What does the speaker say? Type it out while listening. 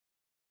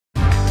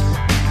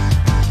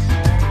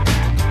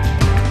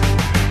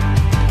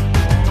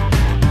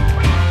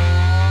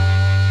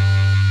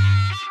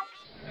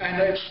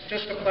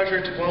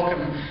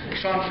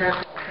Sean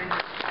Faircloth.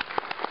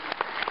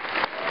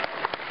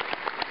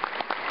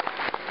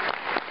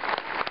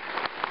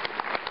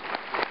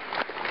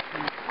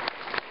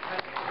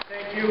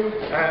 Thank you.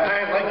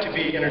 I like to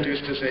be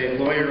introduced as a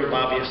lawyer,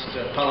 lobbyist,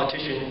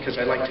 politician, because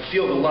I like to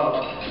feel the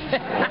love.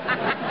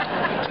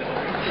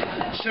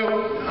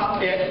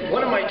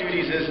 One of my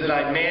duties is that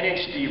I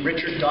manage the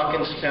Richard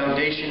Dawkins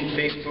Foundation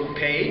Facebook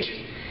page,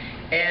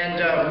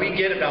 and we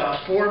get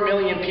about 4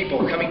 million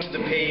people coming to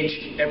the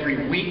page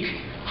every week,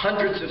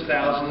 hundreds of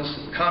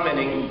thousands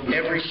commenting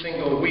every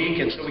single week,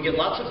 and so we get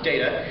lots of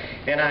data,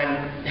 and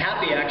I'm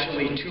happy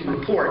actually to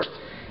report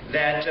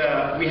that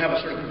we have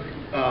a sort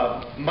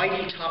of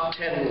mighty top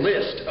 10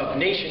 list of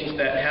nations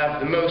that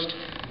have the most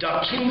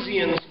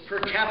Dawkinsians per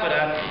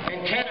capita,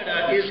 and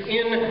Canada is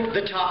in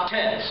the top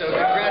 10. So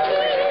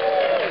congratulations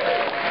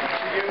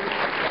to you.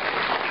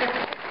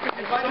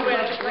 And by the way,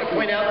 I'd just like to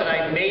point out that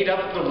I made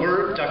up the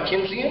word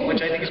Dawkinsian,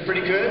 which I think is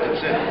pretty good.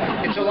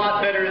 It's a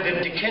lot better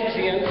than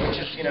Dickensian, which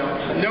is, you know,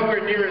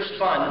 nowhere near as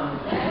fun.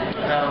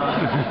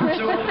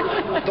 So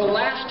the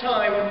last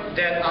time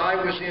that I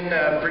was in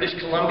British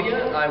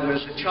Columbia, I was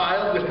a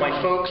child with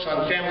my folks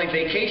on family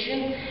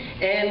vacation,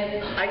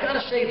 and I got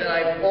to say that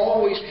I've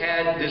always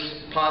had this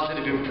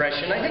positive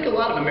impression. I think a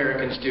lot of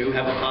Americans do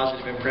have a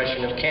positive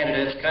impression of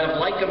Canada. It's kind of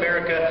like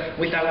America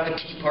without the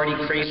Tea Party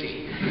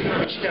crazy,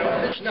 which, you know,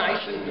 it's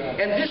nice.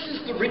 And this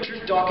is the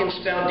Richard Dawkins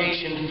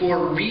Foundation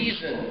for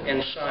Reason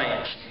and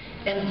Science.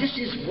 And this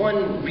is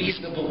one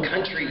reasonable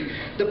country.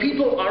 The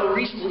people are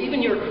reasonable.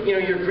 Even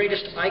your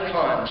greatest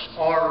icons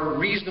are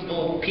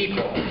reasonable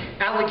people.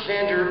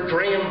 Alexander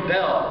Graham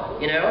Bell,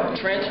 you know,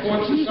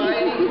 transformed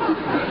society,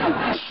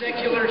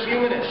 secular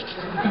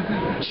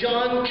humanist.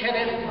 John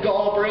Kenneth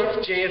Galbraith,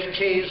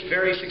 JFK's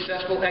very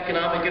successful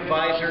economic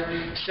advisor,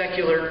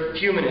 secular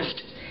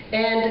humanist.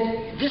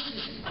 And this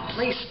is a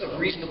place of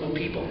reasonable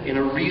people in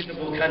a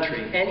reasonable country.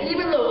 And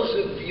even those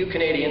of you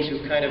Canadians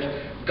who've kind of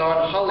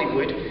gone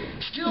Hollywood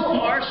still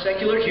are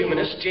secular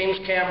humanists. James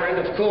Cameron,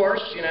 of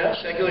course, you know,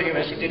 secular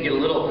humanist. He did get a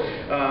little,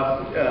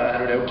 I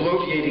don't know,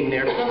 bloviating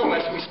there, but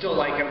nonetheless, we still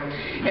like him.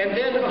 And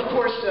then, of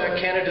course,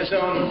 Canada's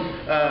own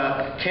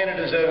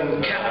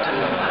captain,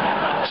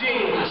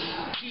 James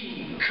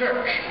T.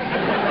 Kirk.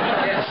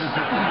 Yes.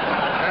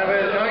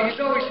 He's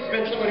always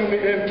been someone who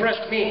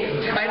impressed me.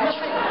 I must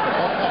say,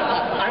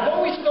 I've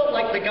always felt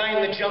like the guy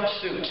in the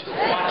jumpsuit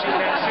watching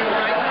that show,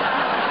 right?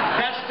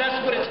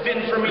 That's what it's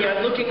been for me.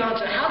 I'm looking on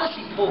to how does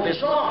he pull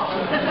this off?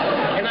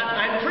 And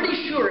I'm pretty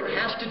sure it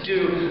has to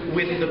do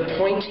with the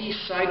pointy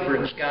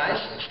sideburns, guys.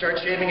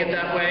 Start shaving it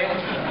that way.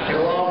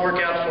 It'll all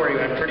work out for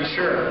you, I'm pretty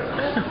sure.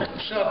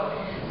 So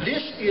this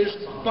is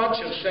a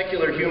bunch of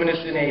secular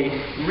humanists in a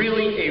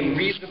really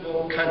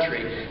reasonable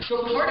country.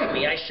 So part of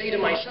me, I say to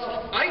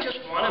myself, I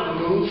just want to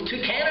move to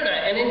Canada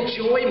and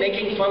enjoy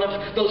making fun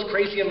of those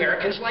crazy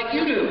Americans like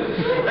you do.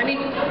 I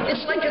mean,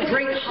 it's like a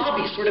great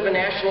hobby, sort of a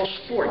national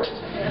sport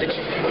that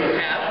you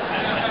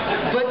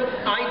have. But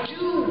I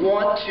do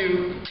want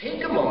to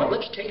take a moment,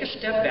 let's take a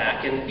step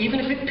back, and even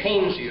if it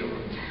pains you,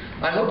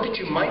 I hope that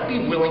you might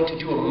be willing to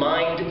do a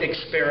mind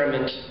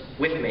experiment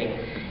with me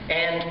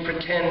and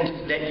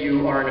pretend that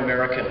you are an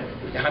American.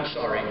 I'm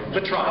sorry,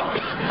 but try.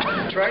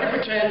 Try to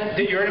pretend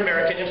that you're an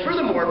American, and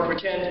furthermore,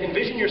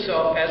 envision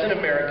yourself as an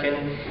American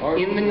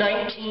in the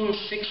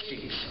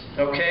 1960s,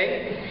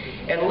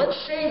 okay? And let's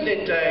say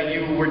that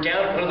you were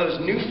down at one of those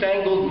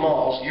newfangled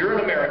malls, you're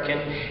an American,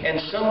 and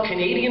some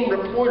Canadian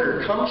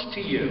reporter comes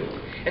to you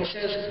and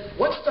says,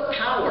 what's the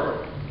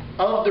power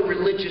of the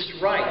religious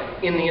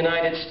right in the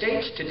United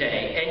States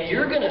today? And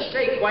you're going to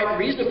say quite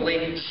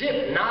reasonably,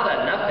 zip,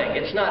 nada, nothing.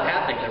 It's not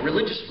happening. The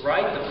religious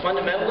right, the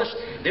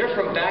fundamentalists, they're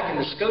from back in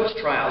the Scopes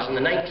trials in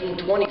the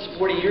 1920s,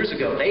 40 years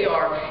ago. They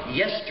are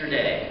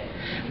yesterday.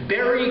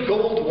 Barry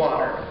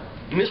Goldwater,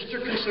 Mr.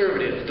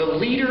 Conservative, the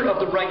leader of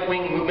the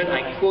right-wing movement,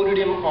 I quoted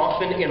him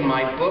often in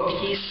my book.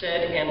 He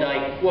said, and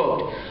I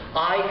quote,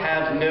 I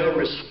have no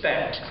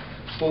respect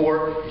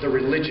for the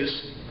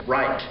religious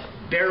right.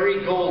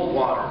 Barry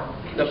Goldwater,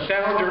 the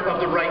founder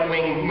of the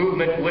right-wing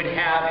movement, would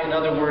have, in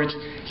other words,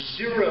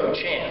 zero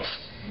chance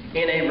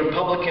in a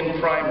Republican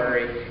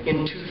primary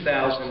in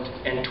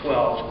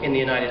 2012 in the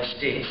United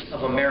States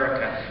of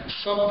America.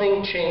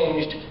 Something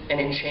changed,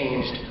 and it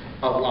changed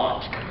a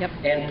lot. Yep.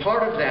 And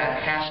part of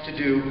that has to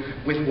do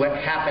with what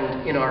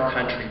happened in our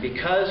country,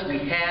 because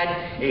we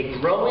had a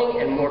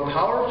growing and more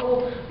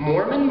powerful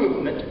Mormon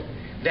movement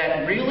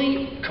that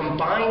really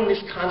combined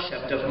this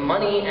concept of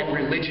money and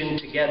religion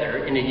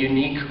together in a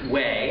unique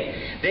way.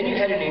 Then you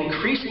had an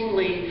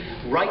increasingly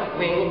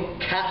right-wing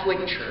Catholic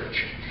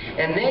Church.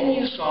 And then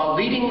you saw,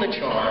 leading the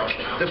charge,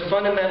 the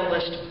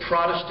fundamentalist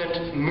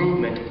Protestant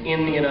movement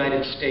in the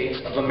United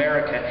States of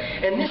America.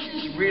 And this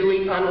is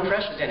really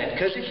unprecedented,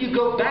 because if you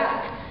go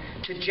back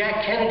to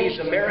Jack Kennedy's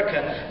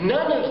America,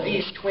 none of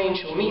these twain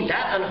shall meet.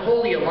 That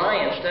unholy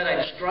alliance that I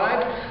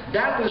described,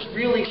 that was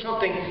really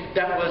something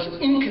that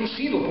was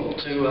inconceivable,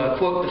 to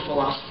quote the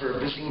philosopher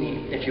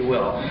Vizzini, if you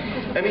will.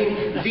 I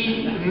mean,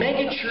 the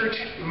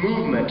megachurch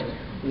movement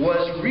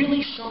was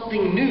really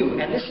something new,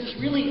 and this is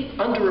really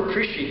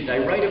underappreciated.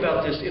 I write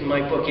about this in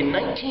my book. In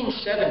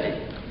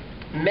 1970,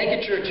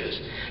 megachurches,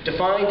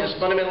 defined as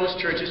fundamentalist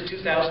churches,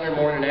 2,000 or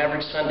more on an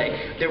average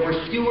Sunday, there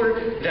were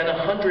fewer than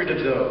 100 of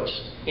those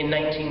in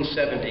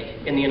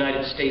 1970 in the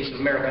United States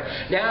of America.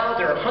 Now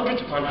there are hundreds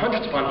upon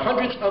hundreds upon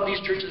hundreds of these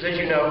churches, as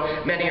you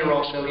know. Many are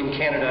also in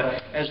Canada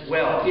as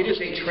well. It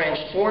is a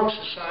transformed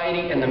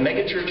society, and the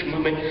megachurch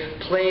movement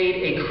played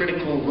a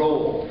critical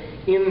role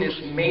in this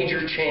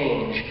major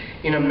change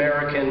in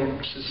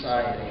American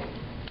society.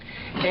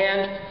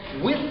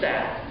 And with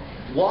that,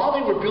 while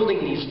they were building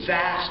these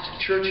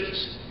vast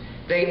churches,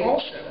 they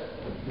also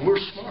were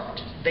smart.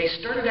 They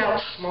started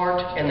out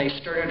smart and they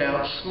started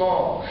out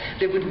small.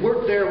 They would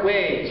work their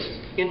ways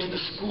into the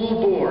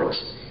school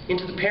boards,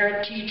 into the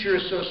parent-teacher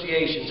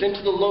associations,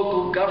 into the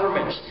local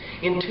governments,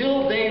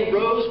 until they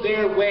rose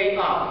their way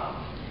up,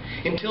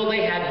 until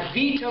they had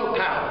veto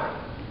power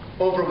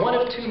over one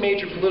of two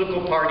major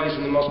political parties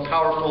in the most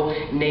powerful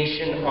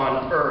nation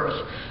on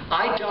earth.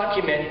 I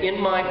document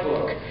in my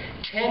book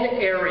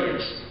 10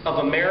 areas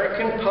of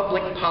American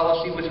public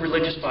policy with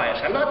religious bias.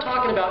 I'm not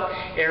talking about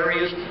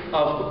areas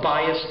of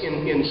bias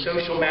in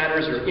social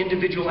matters or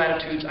individual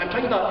attitudes. I'm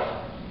talking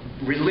about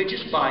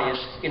religious bias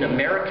in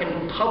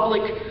American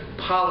public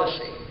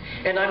policy.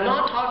 And I'm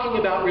not talking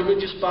about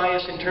religious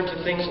bias in terms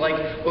of things like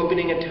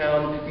opening a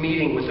town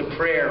meeting with a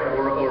prayer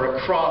or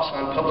a cross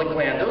on public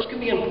land. Those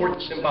can be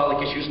important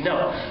symbolic issues.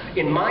 No.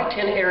 In my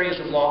 10 areas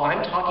of law,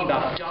 I'm talking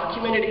about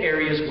documented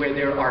areas where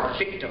there are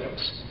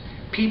victims.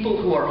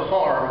 People who are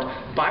harmed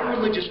by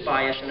religious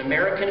bias in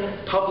American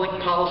public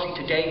policy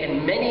today,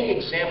 and many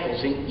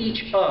examples in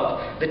each of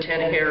the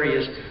 10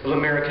 areas of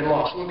American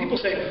law. So when people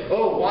say,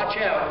 oh,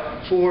 watch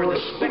out for the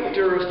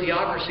specter of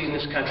theocracy in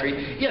this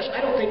country, yes,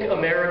 I don't think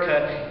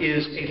America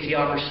is a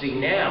theocracy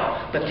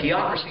now, but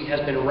theocracy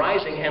has been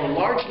rising and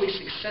largely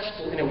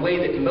successful in a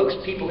way that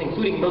most people,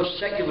 including most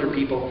secular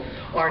people,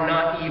 are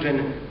not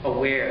even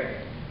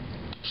aware.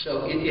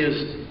 So it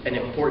is an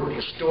important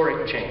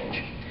historic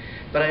change.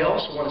 But I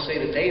also want to say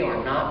that they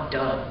are not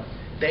done.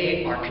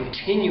 They are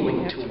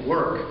continuing to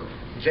work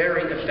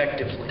very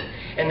effectively.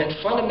 And that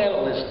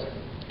fundamentalism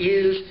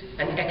is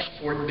an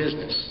export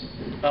business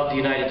of the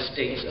United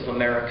States of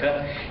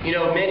America. You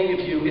know, many of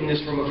you in this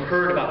room have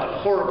heard about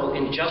the horrible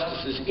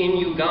injustices in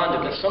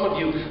Uganda, but some of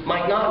you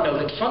might not know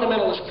that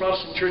fundamentalist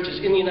Protestant churches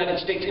in the United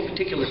States in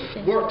particular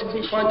worked,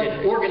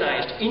 funded,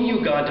 organized in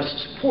Uganda to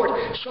support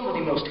some of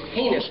the most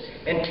heinous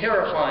and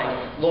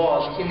terrifying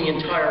laws in the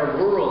entire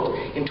world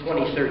in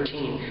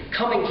 2013,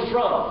 coming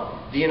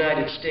from the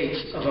United States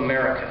of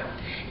America.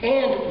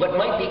 And what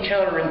might be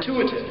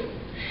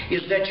counterintuitive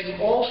is that you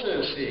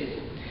also see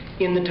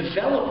in the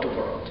developed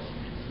world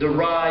the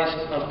rise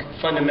of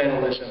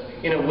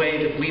fundamentalism in a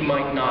way that we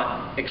might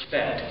not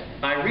expect.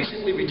 I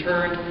recently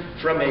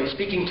returned from a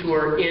speaking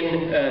tour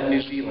in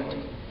New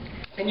Zealand.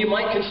 And you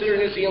might consider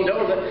New Zealand,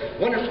 oh, the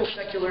wonderful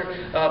secular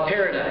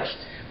paradise.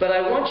 But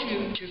I want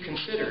you to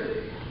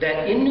consider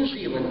that in New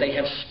Zealand they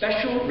have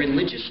special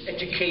religious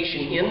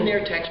education in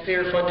their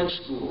taxpayer-funded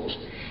schools,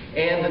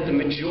 and that the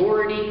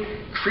majority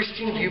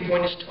Christian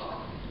viewpoint is taught.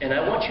 And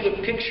I want you to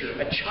picture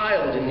a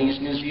child in these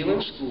New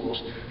Zealand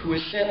schools who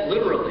is sent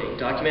literally,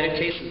 documented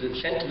cases,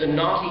 that's sent to the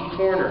naughty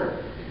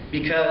corner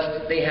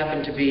because they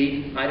happen to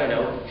be, I don't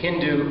know,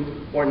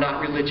 Hindu or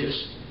not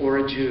religious or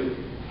a Jew.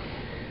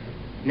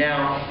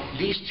 Now,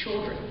 these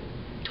children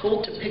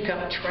told to pick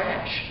up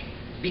trash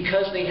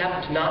because they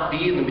happen to not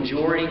be in the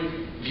majority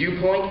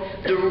viewpoint.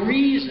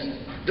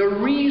 The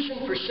reason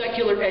for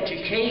secular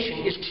education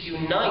is to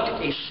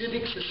unite a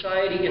civic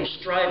society in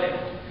striving,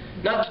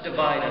 not to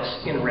divide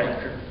us in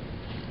rancor.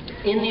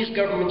 In these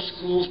government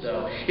schools,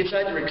 though, it's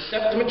either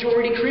accept the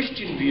majority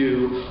Christian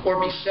view or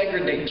be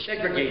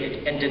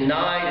segregated and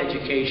denied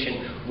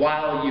education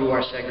while you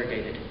are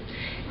segregated.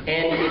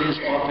 And it is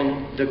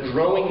often the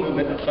growing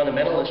movement of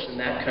fundamentalists in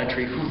that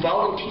country who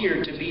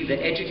volunteer to be the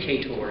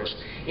educators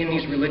in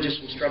these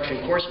religious instruction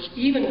courses,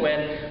 even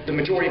when the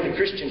majority of the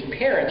Christian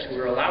parents who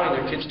are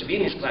allowing their kids to be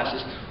in these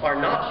classes are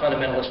not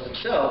fundamentalists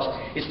themselves.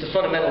 It's the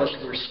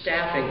fundamentalists who are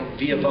staffing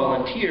via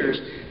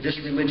volunteers this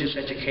religious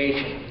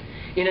education.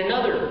 In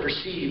another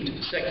perceived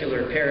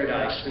secular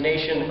paradise, the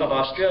nation of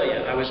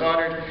Australia, I was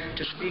honored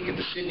to speak at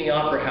the Sydney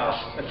Opera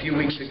House a few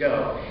weeks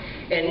ago.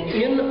 And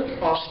in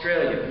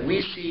Australia,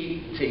 we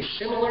see a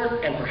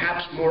similar and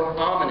perhaps more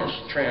ominous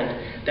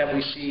trend that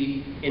we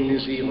see in New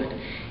Zealand.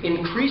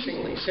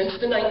 Increasingly, since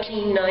the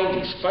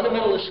 1990s,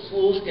 fundamentalist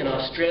schools in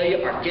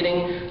Australia are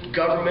getting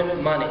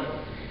government money.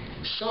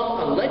 Some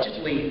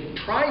allegedly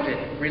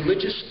private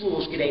religious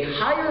schools get a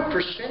higher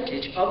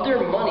percentage of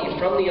their money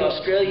from the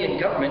Australian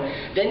government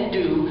than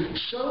do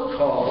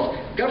so-called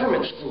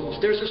government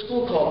schools. There's a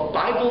school called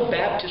Bible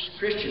Baptist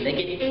Christian. They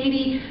get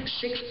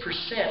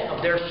 86%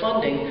 of their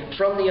funding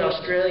from the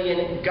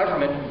Australian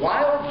government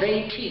while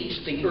they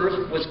teach the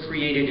earth was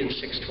created in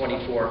 6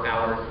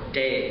 24-hour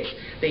days.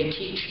 They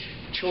teach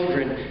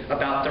children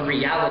about the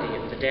reality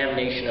of the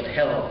damnation of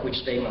hell, which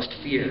they must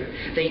fear.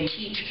 They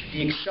teach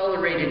the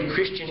accelerated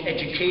Christian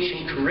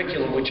education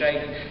curriculum, which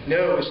I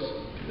know is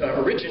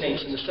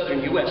originates in the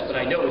southern U.S., but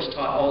I know is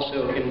taught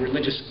also in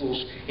religious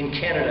schools in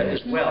Canada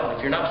as well.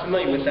 If you're not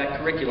familiar with that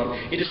curriculum,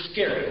 it is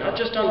scary, not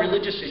just on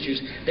religious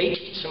issues. They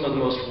teach some of the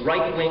most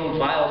right-wing,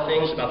 vile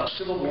things about the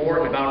Civil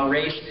War and about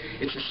race.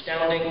 It's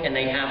astounding, and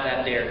they have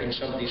that there in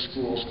some of these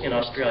schools in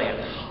Australia.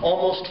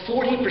 Almost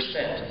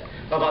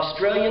 40% of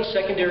Australian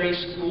secondary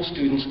school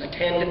students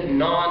attend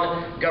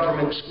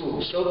non-government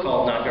schools,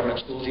 so-called non-government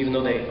schools, even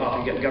though they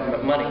often get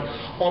government money.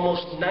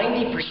 Almost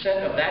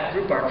 90% of that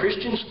group are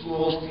Christian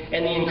schools,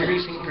 and the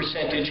increasing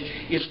percentage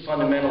is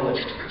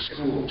fundamentalist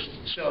schools.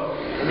 So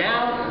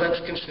now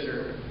let's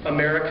consider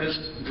America's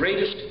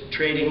greatest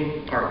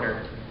trading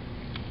partner,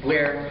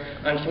 where,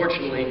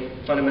 unfortunately,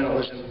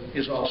 fundamentalism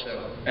is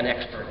also an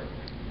expert.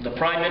 The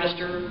Prime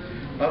Minister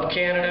of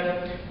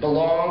Canada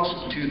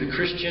belongs to the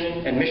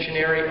Christian and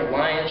Missionary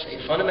Alliance,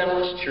 a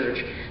fundamentalist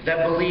church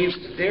that believes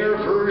their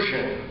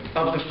version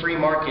of the free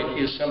market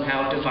is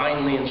somehow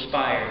divinely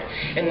inspired,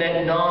 and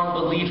that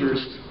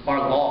non-believers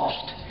are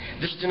lost.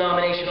 This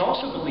denomination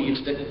also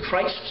believes that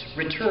Christ's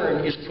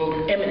return is,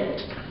 quote,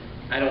 imminent.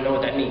 I don't know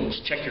what that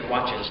means. Check your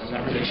watches. I'm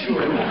not really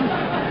sure.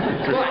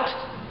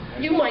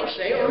 But you might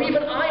say, or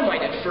even I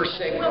might at first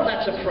say, well,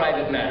 that's a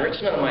private matter.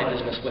 It's none of my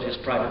business what his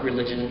private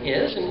religion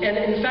is. And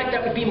in fact,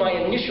 that would be my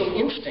initial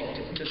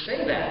instinct to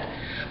say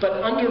that.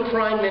 But under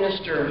Prime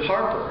Minister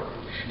Harper,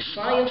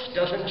 science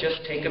doesn't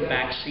just take a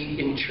backseat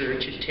in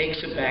church, it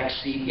takes a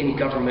backseat in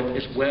government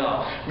as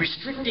well.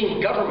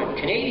 Restricting government,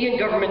 Canadian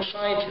government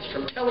scientists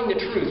from telling the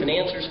truth and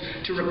answers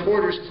to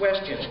reporters'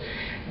 questions,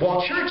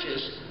 while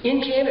churches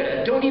in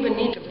Canada don't even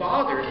need to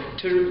bother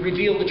to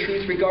reveal the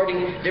truth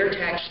regarding their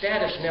tax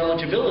status and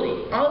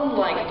eligibility.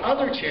 Unlike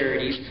other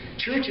charities,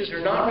 churches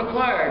are not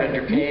required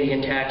under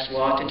Canadian tax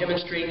law to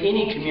demonstrate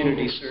any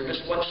community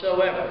service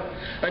whatsoever.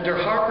 Under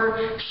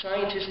Harper,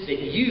 scientists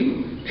that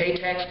you pay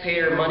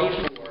taxpayer money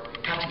for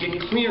have to get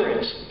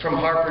clearance from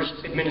Harper's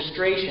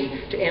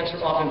administration to answer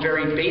often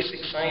very basic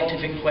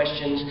scientific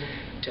questions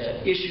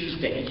to issues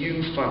that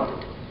you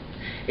funded.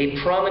 A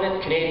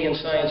prominent Canadian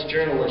science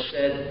journalist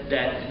said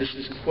that this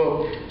is,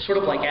 quote, sort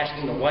of like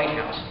asking the White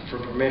House for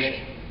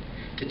permission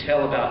to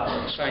tell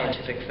about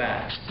scientific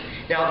facts.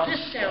 Now, this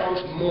sounds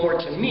more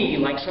to me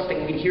like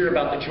something we hear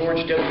about the George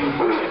W.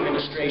 Bush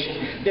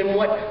administration than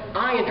what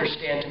I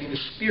understand to be the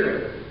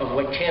spirit of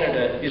what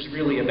Canada is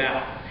really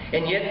about.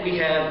 And yet we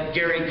have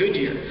Gary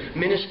Goodyear,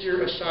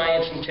 Minister of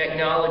Science and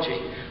Technology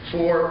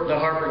for the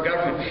Harper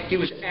government. He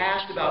was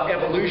asked about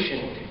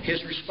evolution. His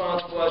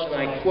response was, and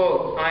I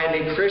quote, "I am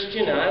a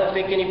Christian, and I don't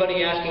think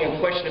anybody asking a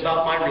question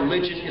about my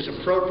religion is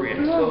appropriate,"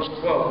 close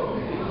quote.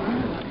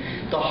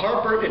 The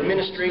Harper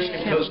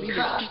administration imposed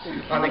cuts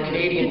on the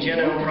Canadian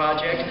Genome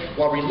Project,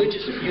 while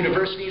religious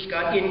universities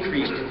got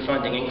increased in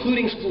funding,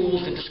 including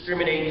schools that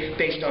discriminate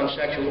based on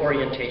sexual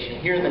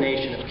orientation here in the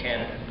nation of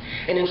Canada.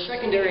 And in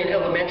secondary and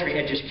elementary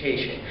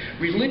education,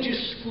 religious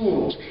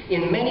schools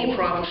in many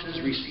provinces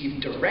receive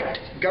direct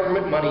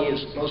government money,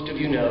 as most of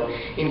you know.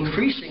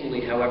 Increasingly,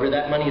 however,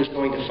 that money is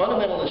going to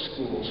fundamentalist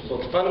schools,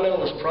 both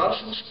fundamentalist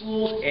Protestant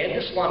schools and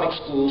Islamic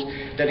schools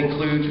that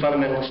include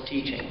fundamentalist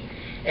teaching.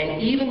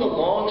 And even the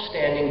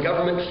long-standing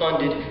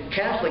government-funded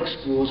Catholic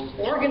schools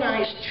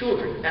organized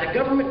children at a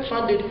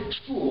government-funded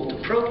school to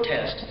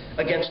protest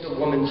against a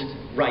woman's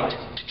right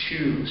to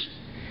choose.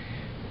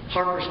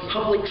 Harper's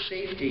public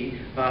safety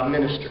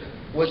minister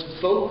was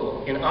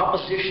vocal in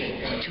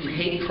opposition to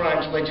hate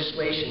crimes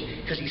legislation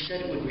because he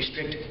said it would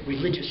restrict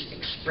religious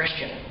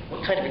expression.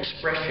 What kind of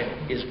expression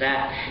is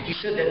that? He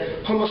said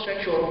that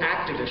homosexual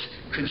activists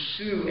could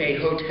sue a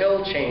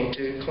hotel chain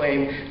to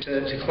claim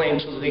so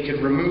that they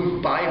could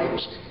remove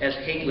Bibles as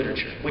hate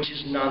literature, which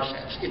is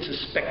nonsense. It's a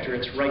specter.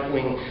 It's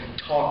right-wing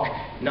talk,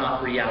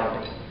 not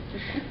reality.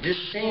 This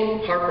same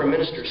Harper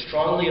minister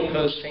strongly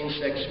opposed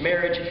same-sex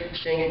marriage,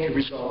 saying it could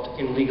result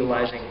in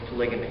legalizing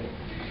polygamy.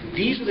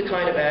 These are the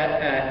kind of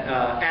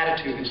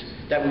attitudes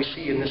that we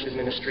see in this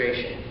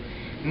administration.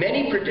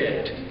 Many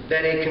predict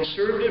that a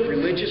conservative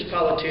religious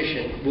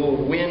politician will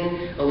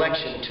win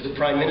election to the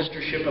Prime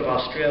Ministership of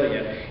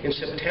Australia in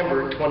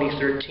September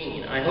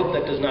 2013. I hope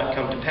that does not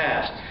come to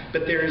pass,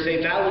 but there is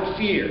a valid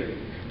fear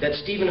that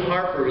Stephen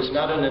Harper is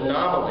not an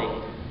anomaly,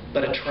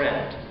 but a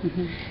trend.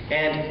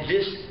 And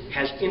this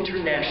has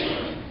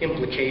international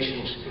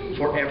implications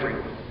for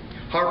everyone.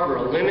 Harper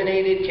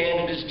eliminated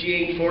Canada's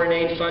G8 foreign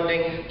aid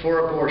funding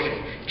for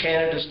abortion.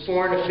 Canada's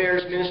Foreign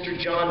Affairs Minister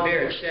John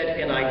Baird said,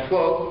 and I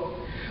quote,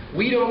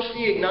 "We don't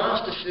see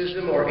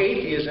agnosticism or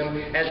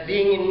atheism as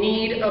being in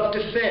need of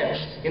defense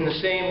in the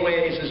same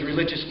ways as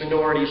religious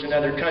minorities in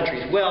other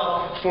countries."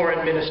 Well,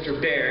 Foreign Minister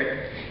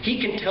Baird,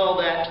 he can tell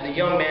that to the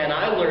young man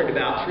I learned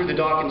about through the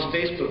Dawkins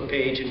Facebook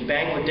page in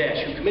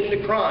Bangladesh who committed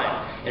a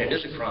crime, and it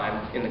is a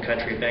crime in the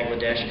country of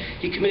Bangladesh.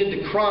 He committed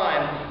the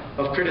crime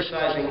of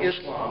criticizing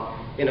Islam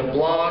in a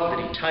blog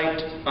that he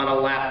typed on a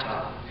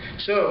laptop.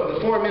 So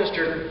the foreign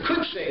minister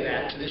could say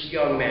that to this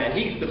young man.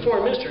 The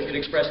foreign minister could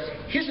express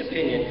his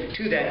opinion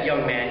to that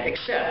young man,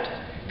 except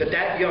that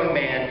that young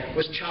man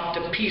was chopped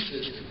to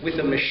pieces with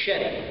a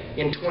machete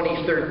in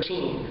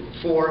 2013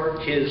 for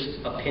his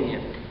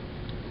opinion.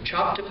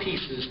 Chopped to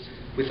pieces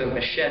with a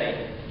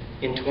machete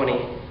in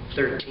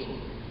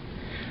 2013.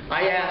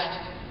 I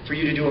asked for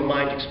you to do a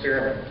mind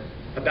experiment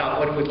about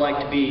what it would like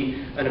to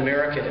be an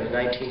American in the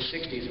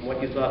 1960s and what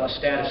you thought the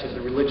status of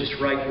the religious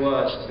right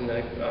was in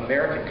the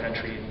American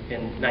country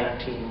in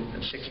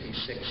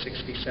 1966,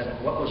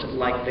 67. What was it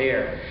like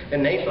there?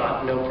 And they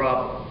thought, no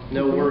problem,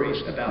 no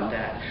worries about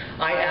that.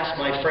 I asked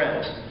my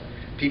friends,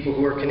 people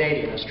who are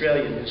Canadian,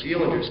 Australian, New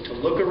Zealanders, to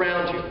look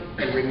around you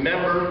and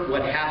remember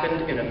what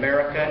happened in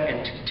America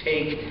and to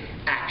take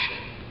action.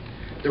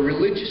 The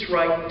religious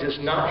right does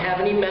not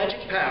have any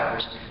magic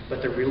powers,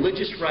 but the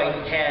religious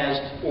right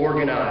has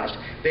organized.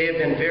 They have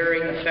been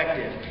very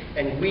effective,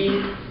 and we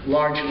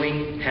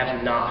largely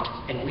have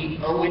not. And we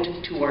owe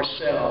it to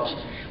ourselves.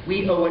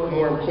 We owe it,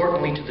 more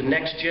importantly, to the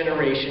next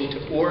generation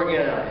to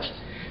organize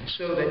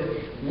so that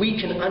we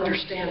can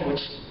understand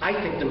what's, I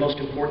think, the most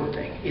important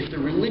thing. If the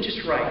religious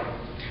right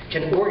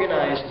can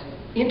organize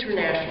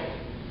internationally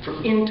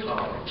for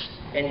intolerance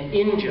and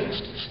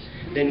injustice,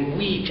 then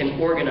we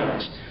can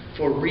organize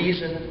for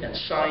reason and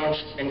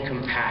science and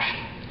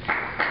compassion.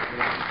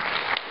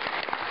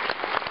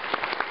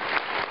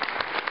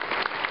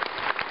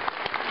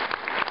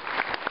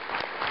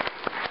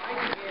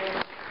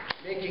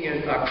 Making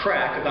a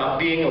crack about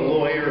being a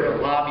lawyer,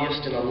 a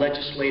lobbyist, and a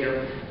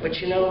legislator. But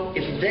you know,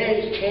 if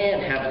they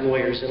can have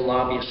lawyers and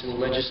lobbyists and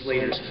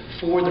legislators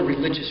for the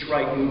religious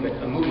right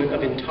movement, a movement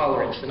of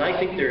intolerance, then I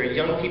think there are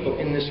young people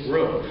in this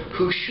room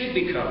who should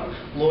become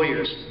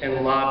lawyers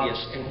and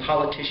lobbyists and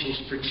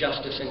politicians for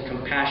justice and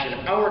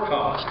compassion. Our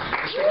cause,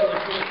 the secular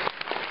movement.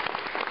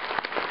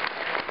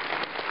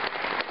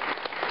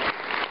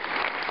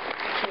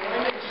 So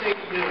I'm going to say to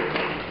you,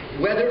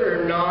 whether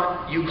or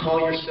not you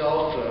call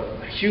yourself a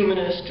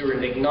humanist or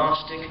an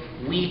agnostic,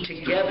 we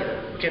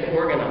together can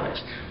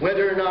organize.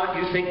 Whether or not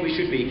you think we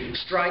should be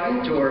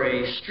strident or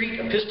a street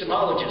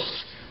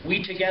epistemologists,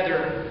 we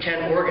together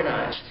can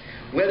organize.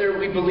 Whether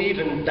we believe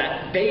in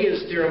that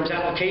Bayes' theorem's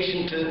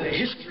application to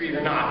history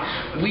or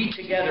not, we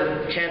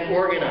together can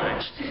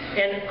organize.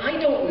 And I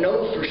don't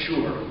know for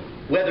sure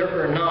whether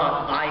or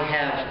not I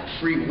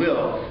have free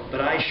will,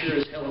 but I sure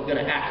as hell am going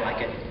to act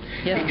like it.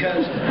 Yeah.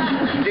 Because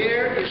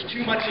there is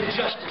too much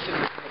injustice in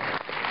this world.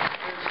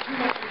 There's too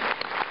much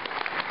injustice.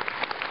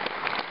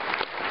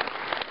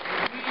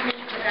 And we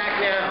need to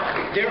act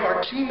now. There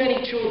are too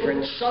many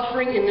children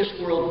suffering in this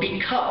world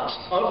because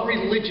of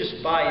religious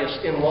bias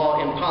in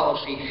law and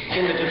policy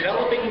in the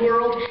developing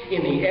world,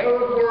 in the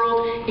Arab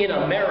world, in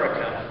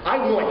America. I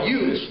want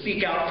you to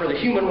speak out for the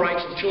human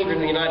rights of children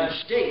in the United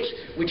States,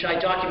 which I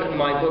document in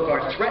my book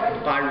are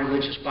threatened by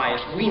religious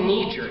bias. We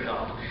need your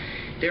help.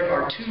 There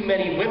are too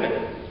many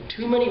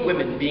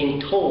women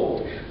being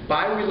told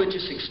by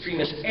religious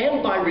extremists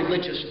and by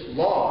religious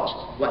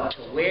laws what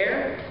to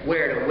wear,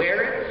 where to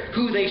wear it,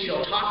 who they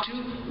shall talk to,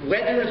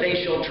 whether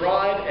they shall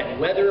drive, and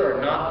whether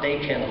or not they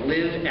can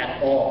live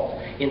at all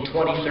in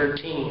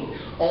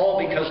 2013, all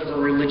because of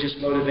a religious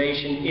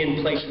motivation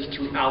in places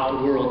throughout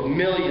the world,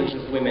 millions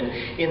of women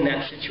in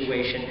that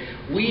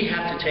situation. We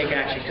have to take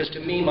action, because to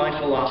me, my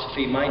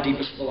philosophy, my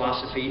deepest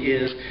philosophy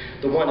is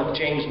the one of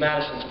James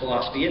Madison's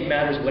philosophy. It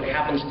matters what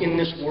happens in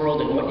this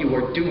world and what you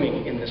are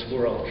doing in this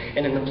world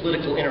and in the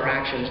political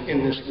interactions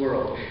in this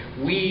world.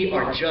 We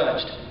are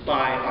judged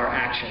by our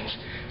actions.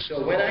 So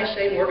when I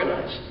say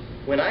organize,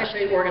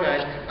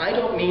 I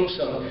don't mean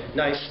some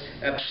nice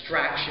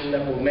abstraction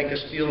that will make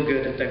us feel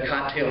good at the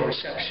cocktail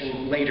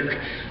reception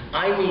later.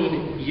 I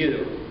mean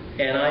you,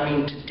 and I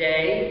mean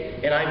today,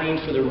 and I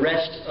mean for the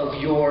rest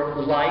of your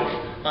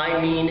life.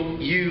 I mean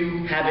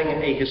you having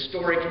a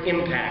historic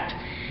impact.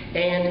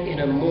 And in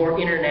a more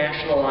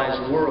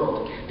internationalized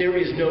world, there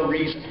is no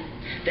reason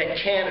that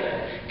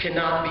Canada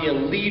cannot be a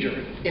leader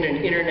in an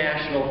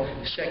international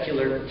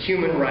secular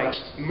human rights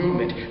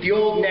movement. The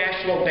old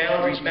national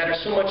boundaries matter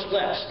so much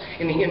less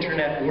in the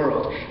internet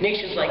world.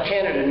 Nations like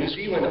Canada, New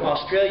Zealand,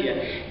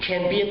 Australia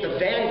can be at the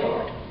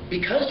vanguard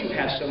because you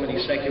have so many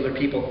secular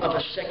people of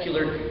a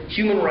secular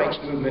human rights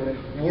movement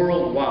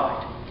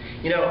worldwide.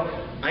 You know,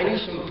 I knew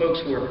some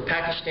folks who were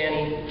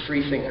Pakistani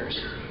free thinkers,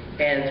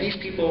 and these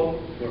people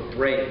were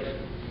brave.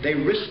 They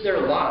risked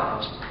their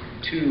lives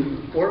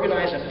to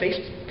organize a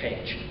Facebook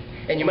page.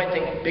 And you might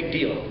think, big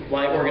deal,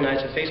 why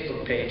organize a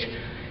Facebook page?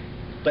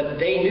 But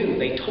they knew,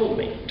 they told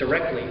me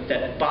directly,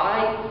 that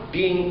by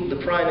being the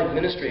prime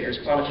administrators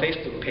on a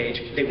Facebook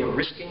page, they were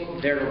risking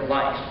their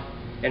life.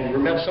 And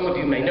remember, some of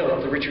you may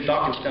know, the Richard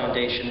Dawkins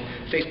Foundation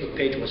Facebook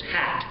page was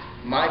hacked.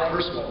 My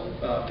personal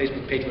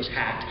Facebook page was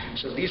hacked.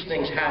 So these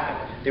things happen.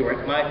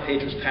 My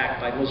page was hacked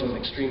by Muslim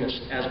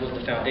extremists, as was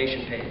the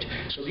foundation page.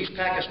 So these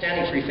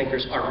Pakistani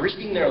freethinkers are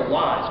risking their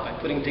lives by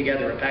putting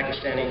together a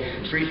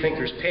Pakistani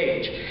freethinkers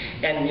page.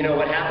 And you know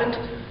what happened?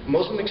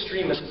 Muslim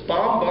extremists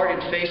bombarded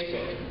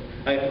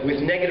Facebook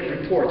with negative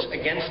reports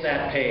against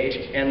that page,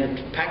 and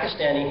the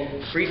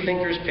Pakistani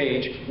freethinkers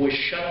page was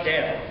shut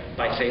down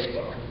by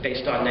Facebook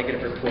based on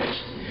negative reports.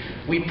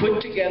 We put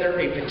together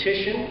a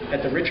petition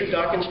at the Richard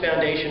Dawkins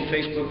Foundation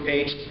Facebook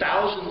page.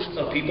 Thousands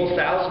of people,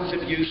 thousands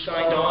of you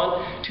signed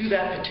on to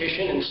that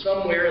petition, and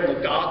somewhere in the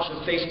gods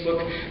of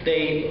Facebook,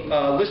 they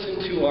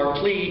listened to our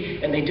plea,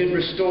 and they did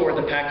restore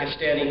the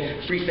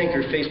Pakistani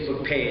Freethinker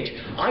Facebook page.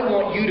 I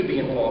want you to be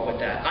involved with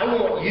that. I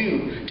want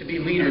you to be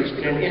leaders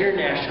in an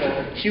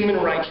international human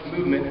rights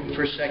movement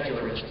for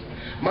secularism.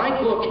 My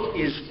book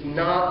is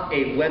not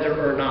a whether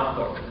or not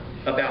book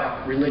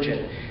about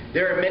religion.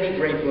 There are many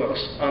great books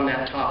on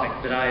that topic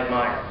that I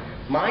admire.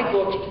 My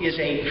book is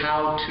a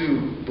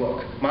how-to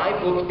book. My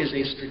book is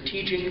a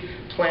strategic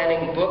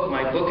planning book.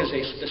 My book is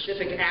a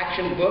specific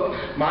action book.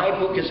 My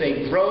book is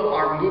a grow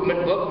our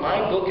movement book.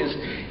 My book is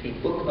a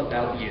book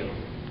about you.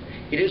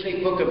 It is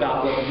a book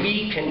about what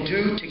we can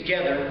do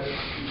together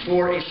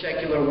for a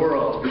secular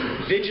world.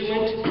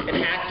 Vigilant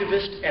and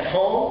activist at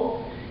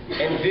home,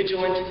 and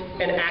vigilant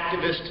and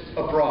activist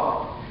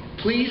abroad.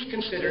 Please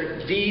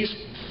consider these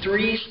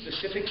 3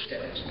 specific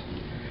steps.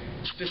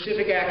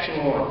 Specific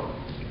action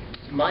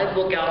 1. My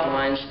book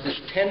outlines this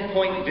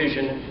 10-point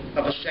vision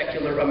of a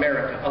secular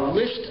America, a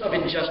list of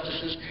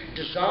injustices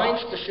designed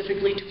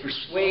specifically to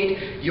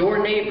persuade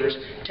your neighbors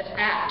to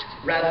act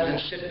rather than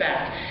sit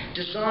back,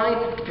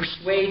 designed to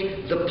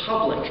persuade the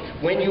public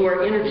when you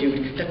are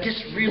interviewed that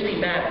this really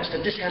matters,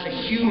 that this has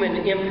a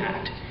human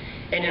impact.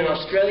 And in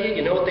Australia,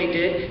 you know what they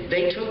did?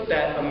 They took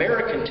that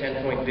American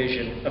 10-point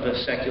vision of a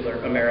secular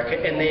America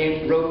and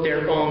they wrote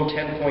their own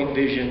 10-point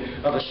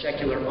vision of a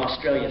secular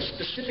Australia,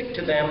 specific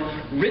to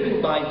them,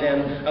 written by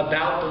them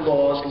about the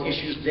laws and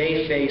issues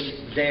they face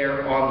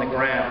there on the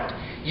ground.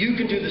 You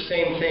can do the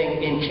same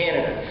thing in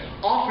Canada.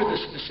 Offer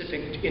the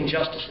specific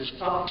injustices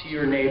up to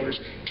your neighbors.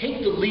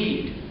 Take the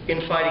lead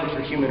in fighting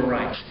for human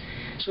rights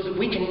so that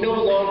we can no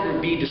longer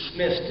be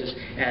dismissed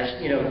as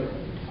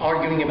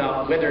arguing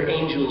about whether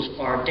angels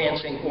are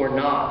dancing or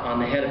not on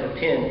the head of a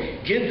pin.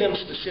 Give them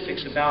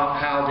specifics about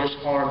how this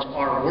harms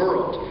our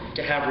world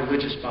to have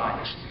religious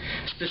bias.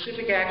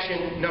 Specific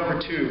action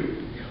number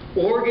 2.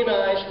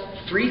 Organize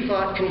free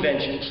thought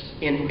conventions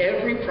in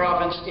every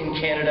province in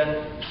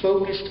Canada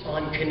focused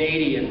on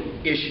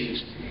Canadian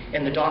issues.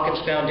 And the Dawkins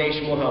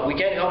Foundation will help. We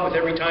can't help with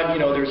every time,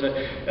 there's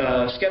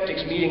a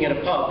skeptics meeting at a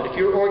pub, but if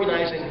you're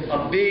organizing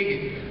a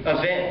big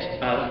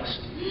event,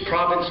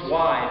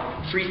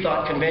 province-wide free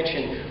thought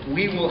convention,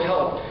 we will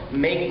help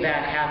make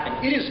that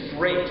happen. It is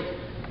great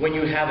when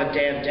you have a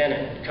Dan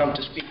Dennett come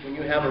to speak, when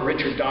you have a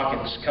Richard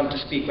Dawkins come to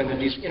speak, when there are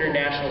these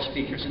international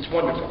speakers. It's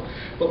wonderful.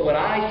 But what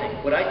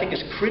I think is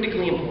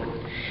critically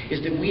important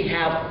is that we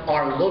have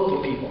our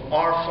local people,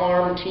 our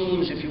farm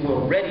teams, if you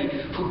will, ready,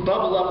 who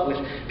bubble up with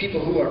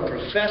people who are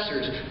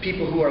professors,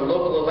 people who are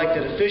local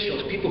elected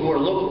officials, people who are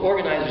local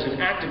organizers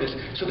and activists,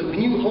 so that when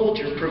you hold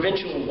your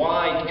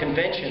provincial-wide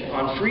convention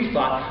on free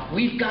thought,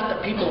 we've got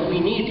the people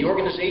we need, the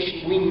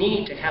organization we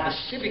need to have a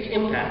civic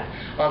impact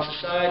on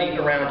society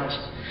around us.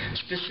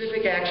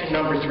 Specific action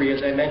number 3,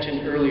 as I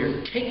mentioned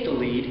earlier, take the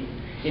lead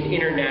in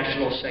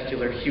international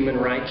secular human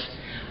rights.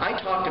 I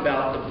talked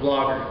about the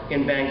blogger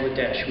in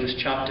Bangladesh who was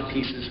chopped to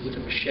pieces with a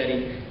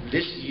machete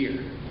this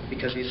year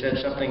because he said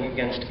something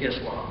against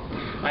Islam.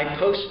 I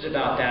posted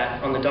about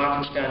that on the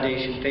Dawkins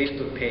Foundation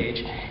Facebook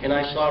page, and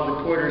I saw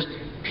reporters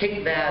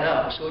pick that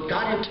up. So it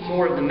got into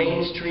more of the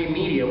mainstream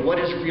media, what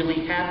is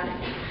really happening.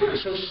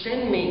 So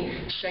send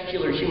me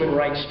secular human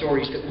rights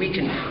stories that we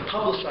can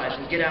publicize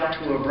and get out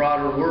to a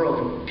broader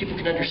world, and people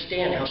can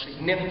understand how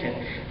significant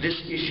this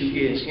issue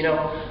is.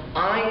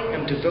 I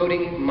am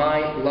devoting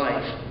my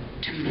life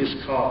to this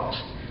cause.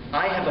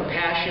 I have a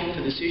passion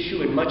for this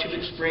issue, and much of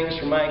it springs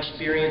from my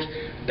experience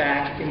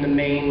back in the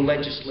Maine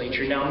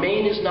legislature. Now,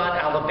 Maine is not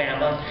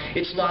Alabama.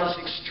 It's not as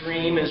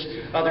extreme as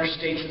other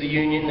states of the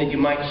Union that you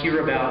might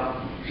hear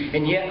about.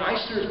 And yet, I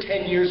served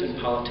 10 years in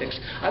politics.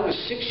 I was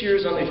 6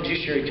 years on the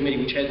Judiciary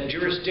Committee, which had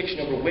jurisdiction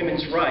over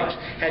women's rights,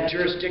 had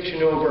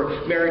jurisdiction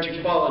over marriage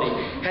equality,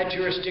 had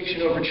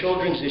jurisdiction over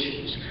children's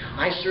issues.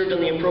 I served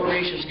on the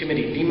Appropriations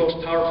Committee, the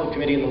most powerful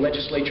committee in the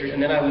legislature,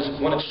 and then I was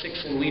one of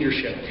 6 in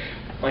leadership.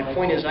 My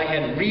point is, I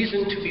had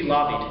reason to be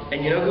lobbied.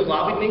 And you know who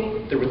lobbied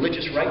me? The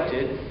religious right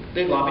did.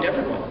 They lobbied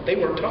everyone. They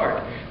worked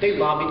hard. They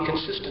lobbied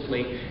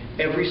consistently.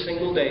 Every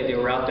single day they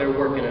were out there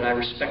working, and I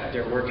respect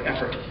their work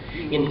effort.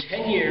 In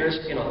 10 years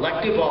in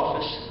elective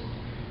office,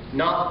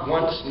 not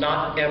once,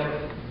 not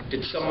ever,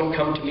 did someone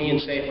come to me and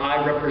say,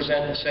 I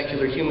represent a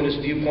secular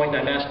humanist viewpoint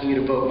and I'm asking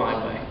you to vote my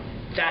way.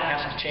 That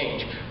has to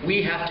change.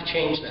 We have to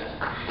change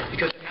that.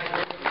 Because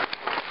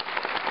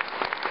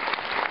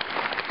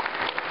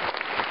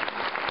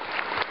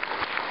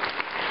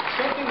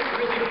something that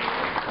really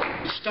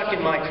stuck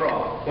in my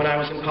craw when I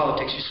was in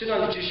politics. You sit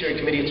on the Judiciary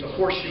Committee, it's a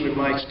horseshoe in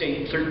my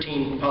state,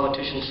 13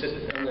 politicians sit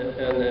on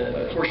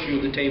the horseshoe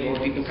of the table,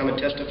 and people come and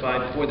testify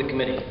before the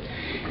committee.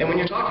 And when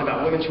you're talking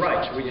about women's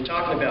rights, or when you're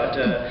talking about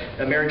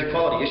marriage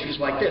equality, issues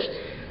like this,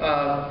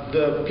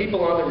 the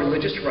people on the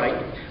religious right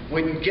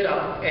would get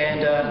up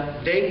and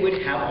they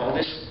would have all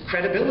this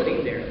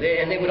credibility there.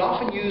 And they would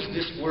often use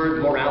this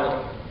word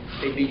morality.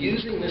 they'd be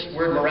using this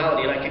word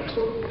morality, and I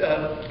could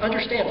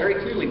understand very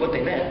clearly what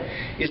they meant,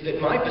 is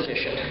that my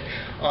position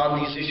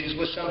on these issues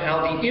was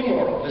somehow the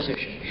immoral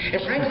position.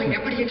 And frankly,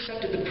 everybody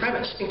accepted the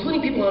premise,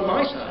 including people on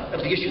my side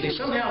of the issue. They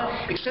somehow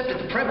accepted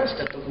the premise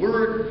that the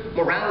word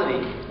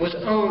morality was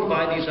owned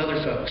by these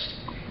other folks.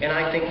 And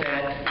I think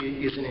that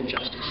is an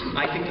injustice.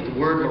 I think that the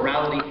word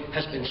morality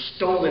has been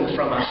stolen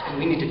from us, and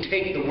we need to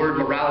take the word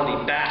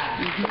morality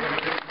back.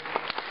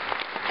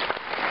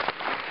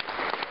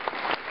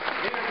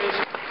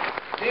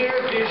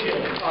 Their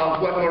vision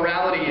of what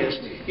morality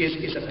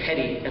is a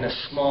petty and a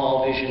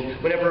small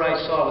vision. Whenever I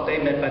saw what they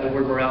meant by the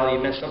word morality,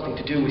 it meant something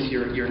to do with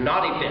your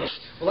naughty bits.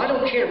 Well, I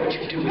don't care what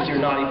you do with your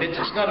naughty bits.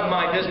 It's none of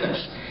my business.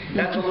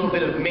 That's a little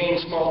bit of Maine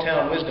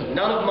small-town wisdom.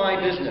 None of my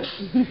business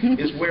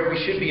is where we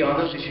should be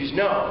on those issues.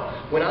 No.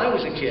 When I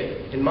was a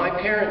kid, in my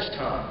parents'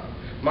 time,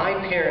 my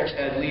parents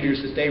had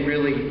leaders that they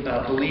really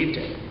believed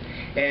in.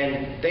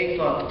 And they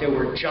thought that there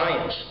were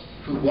giants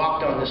who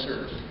walked on this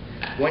earth.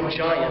 One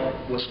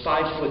giant was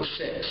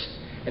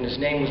 5'6", and his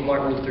name was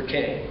Martin Luther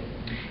King.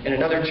 And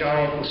another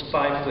giant was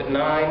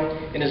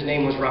 5'9", and his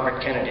name was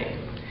Robert Kennedy.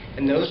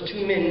 And those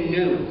two men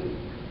knew,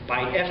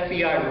 by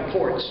FBI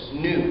reports,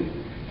 knew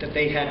that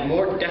they had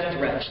more death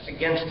threats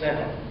against them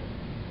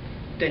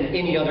than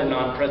any other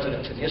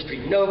non-presidents in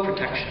history. No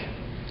protection.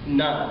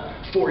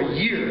 None. For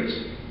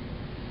years,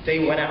 they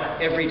went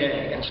out every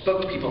day and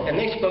spoke to people, and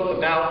they spoke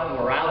about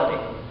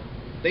morality.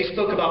 They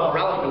spoke about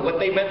morality, but what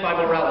they meant by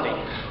morality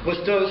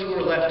was those who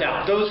were left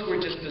out, those who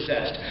were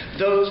dispossessed,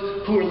 those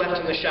who were left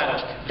in the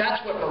shadows. That's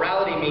what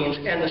morality means,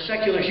 and the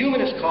secular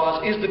humanist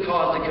cause is the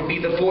cause that can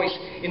be the voice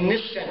in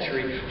this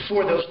century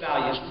for those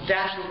values.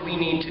 That's what we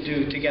need to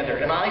do together,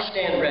 and I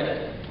stand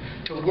ready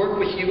to work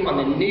with you on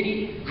the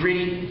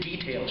nitty-gritty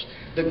details,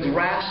 the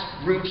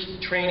grassroots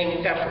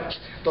training efforts,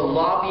 the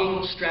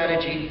lobbying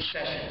strategy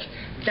sessions.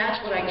 That's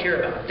what I care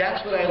about.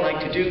 That's what I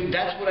like to do.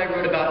 That's what I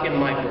wrote about in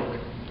my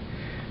book.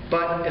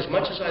 But as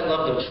much as I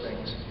love those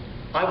things,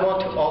 I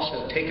want to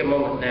also take a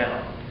moment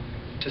now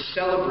to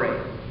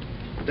celebrate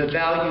the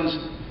values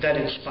that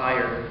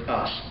inspire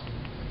us,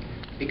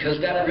 because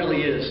that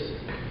really is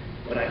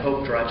what I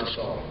hope drives us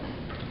all.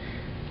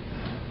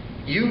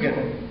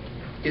 Yugen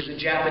is a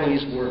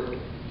Japanese word,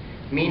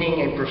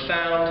 meaning a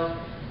profound,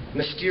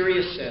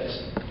 mysterious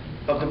sense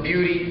of the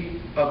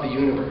beauty of the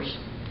universe.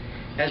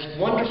 As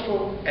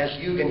wonderful as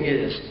Yugen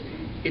is,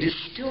 it is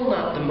still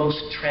not the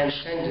most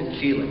transcendent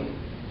feeling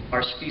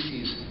our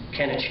species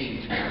can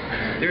achieve.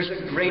 There's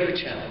a greater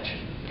challenge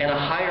and a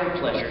higher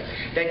pleasure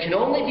that can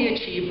only be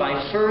achieved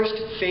by first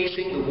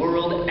facing the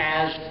world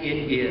as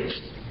it is.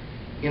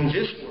 In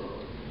this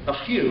world,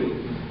 a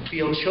few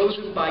feel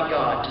chosen by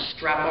God to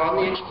strap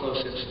on the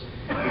explosives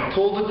and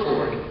pull the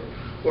cord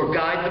or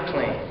guide the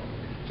plane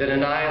that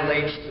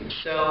annihilates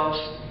themselves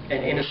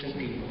and innocent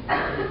people.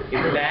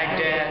 In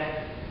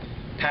Baghdad,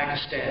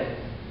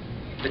 Pakistan,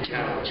 the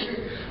towers.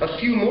 A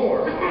few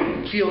more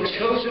feel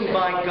chosen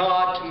by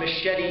God to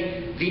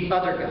machete the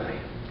other guy,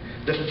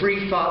 the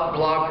free thought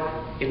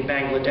blogger in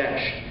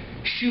Bangladesh,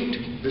 shoot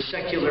the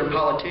secular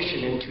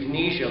politician in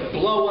Tunisia,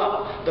 blow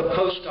up the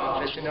post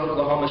office in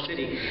Oklahoma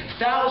City.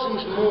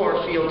 Thousands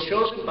more feel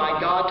chosen by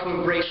God to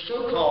embrace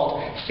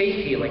so-called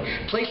faith healing,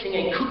 placing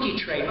a cookie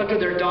tray under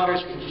their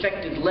daughter's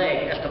infected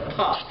leg as the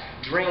pus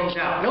drains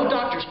out. No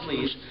doctors,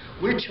 please.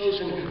 We're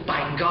chosen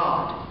by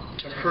God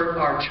to hurt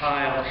our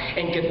child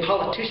and get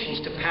politicians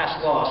to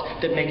pass laws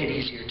that make it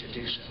easier to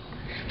do so.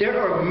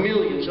 There are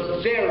millions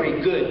of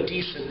very good,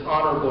 decent,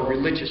 honorable,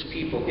 religious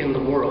people in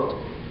the world,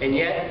 and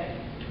yet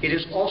it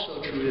is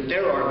also true that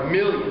there are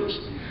millions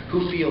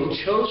who feel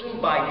chosen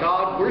by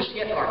God, worse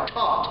yet are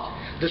taught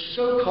the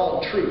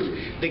so-called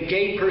truth. The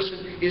gay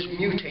person is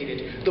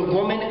mutated. The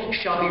woman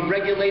shall be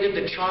regulated,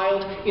 the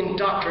child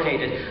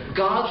indoctrinated.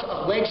 God's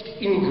alleged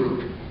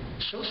in-group,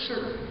 so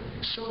certain,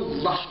 so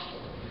lustful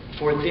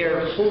for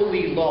their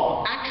holy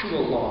law,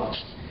 actual laws,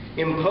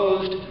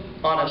 imposed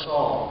on us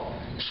all.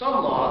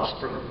 Some laws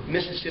from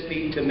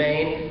Mississippi to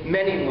Maine,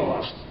 many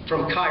laws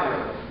from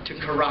Cairo to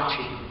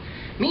Karachi.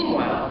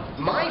 Meanwhile,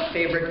 my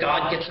favorite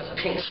God gets a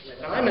pink slip,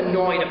 and I'm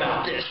annoyed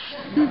about this.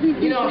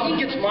 You know,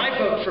 he gets my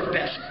vote for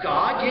best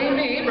God, yay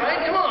me,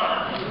 right? Come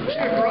on.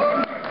 Sure,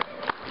 bro.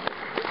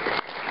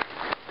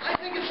 I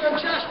think it's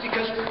unjust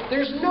because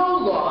there's no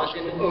laws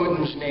in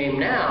Odin's name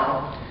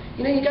now.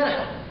 You know, you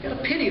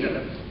gotta pity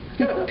them.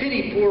 You gotta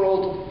pity poor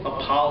old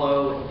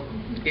Apollo,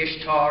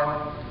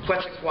 Ishtar,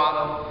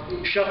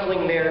 Quetzalcoatl,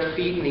 shuffling their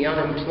feet in the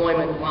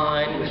unemployment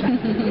line with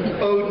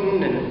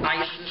Odin and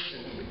Isis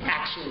and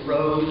Axl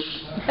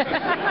Rose.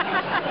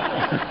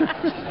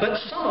 But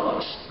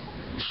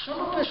some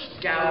of us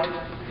doubt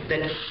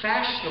that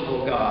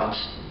fashionable gods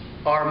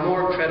are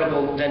more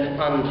credible than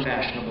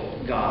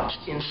unfashionable gods.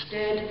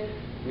 Instead,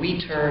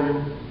 we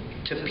turn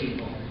to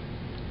people.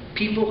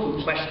 People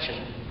who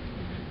question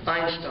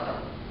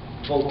Einstein,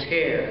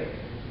 Voltaire,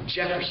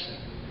 Jefferson,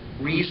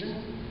 reason,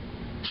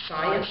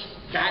 science.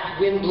 That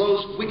wind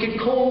blows wicked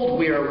cold,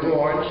 we are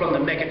warned from the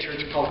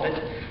megachurch pulpit,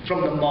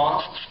 from the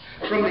mosques,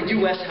 from the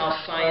U.S.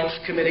 House Science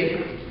Committee.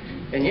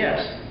 And yes,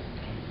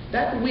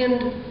 that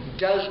wind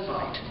does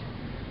bite.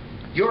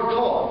 Your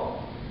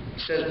call,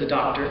 says the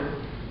doctor.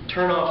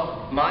 Turn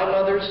off my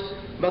mother's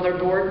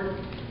motherboard.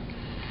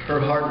 Her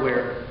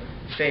hardware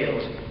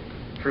failed.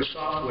 Her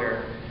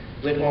software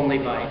lit only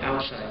by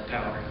outside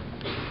power.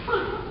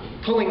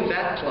 Pulling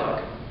that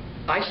plug,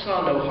 I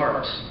saw no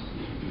hearts,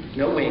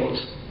 no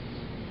wings.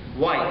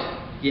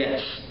 White,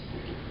 yes.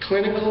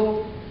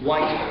 Clinical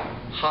white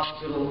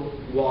hospital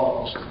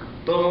walls.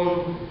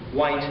 Bone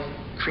white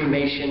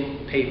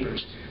cremation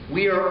papers.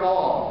 We are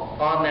all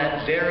on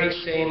that very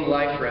same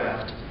life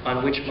raft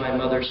on which my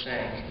mother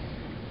sank.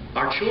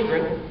 Our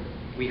children,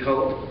 we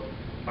hope,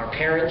 our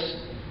parents,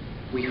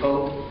 we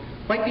hope,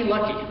 might be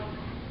lucky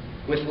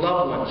with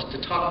loved ones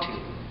to talk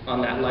to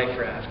on that life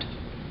raft.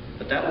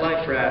 But that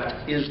life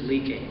raft is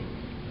leaking,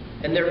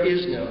 and there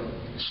is no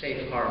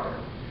safe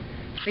harbor.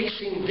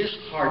 Facing this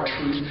hard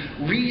truth,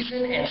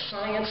 reason and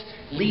science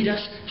lead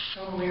us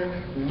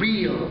somewhere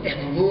real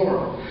and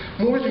warm.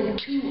 More than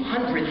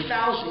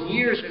 200,000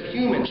 years of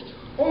humans,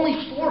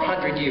 only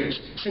 400 years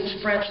since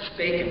Francis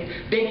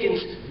Bacon.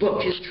 Bacon's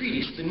book, his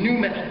treatise, The New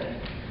Method,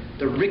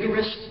 the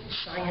rigorous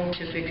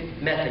scientific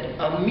method.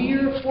 A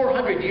mere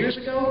 400 years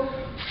ago,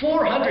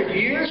 400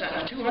 years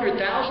out of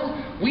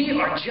 200,000, we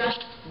are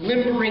just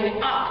limbering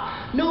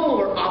up. No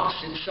more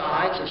opposite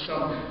sides of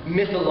some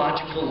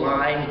mythological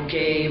line,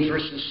 gay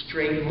versus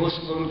straight,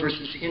 Muslim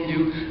versus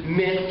Hindu,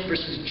 myth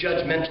versus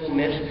judgmental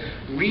myth.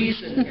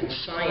 Reason and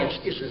science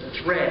is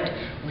a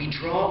thread. We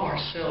draw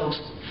ourselves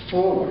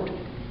forward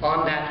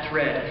on that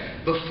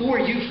thread. Before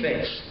you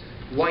face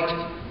white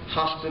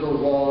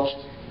hospital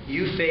walls,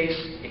 you face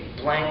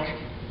a blank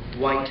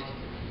white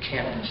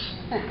canvas.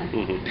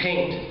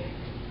 Paint,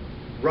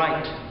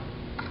 write,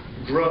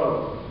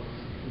 grow,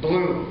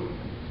 bloom.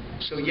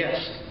 So yes,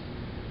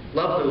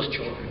 love those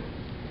children.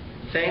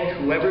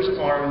 Thank whoever's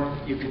arm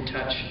you can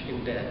touch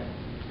in bed.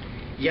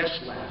 Yes,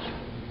 laugh.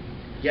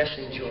 Yes,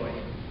 enjoy.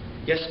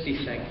 Yes,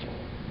 be thankful.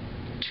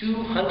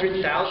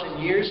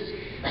 200,000 years,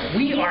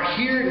 we are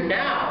here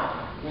now.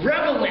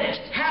 Revel in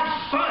it.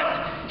 Have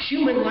fun.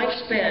 Human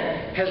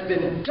lifespan has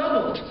been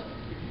doubled.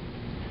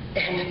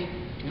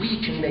 And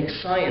we can make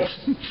science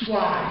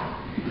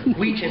fly.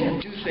 We can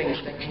do things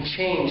that can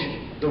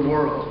change the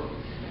world.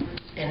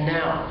 And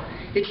now,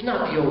 it's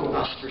not the old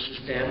us versus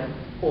them,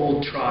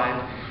 old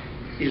tribe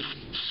is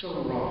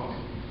so wrong.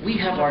 We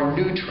have our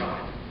new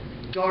tribe,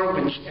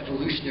 Darwin's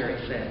evolutionary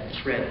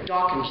thread,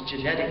 Dawkins'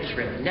 genetic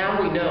thread.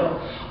 Now we know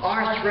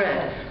our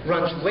thread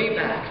runs way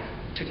back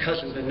to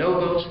cousin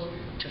bonobos,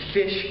 to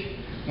fish,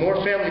 more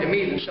family to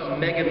me than some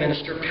mega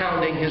minister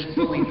pounding his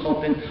bully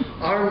pulpit.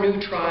 Our new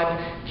tribe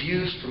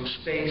views from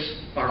space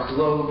our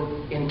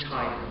globe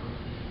entire.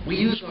 We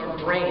use our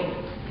brain,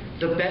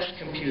 the best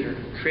computer,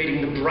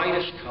 creating the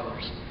brightest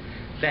colors.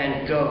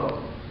 Van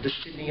Gogh, the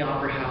Sydney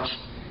Opera House,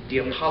 the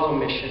Apollo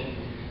mission,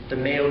 the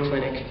Mayo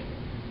Clinic,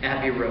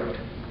 Abbey Road.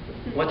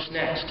 What's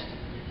next?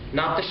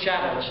 Not the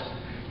shadows,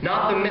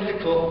 not the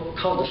mythical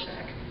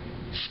cul-de-sac.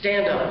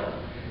 Stand up,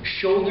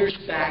 shoulders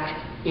back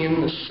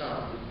in the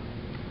sun.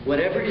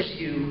 Whatever is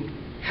you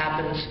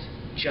happens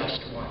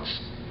just once.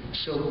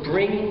 So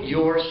bring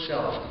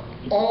yourself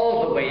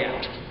all the way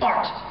out.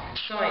 Art,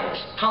 science,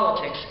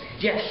 politics,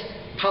 yes,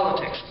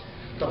 politics.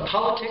 The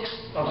politics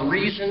of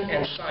reason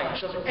and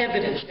science, of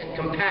evidence and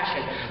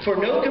compassion. For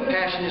no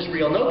compassion is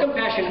real, no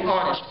compassion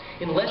honest,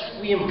 unless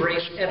we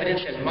embrace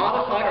evidence and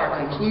modify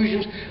our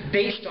conclusions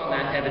based on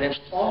that evidence,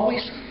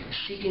 always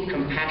seeking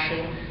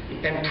compassion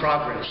and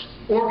progress.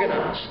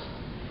 Organize,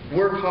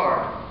 work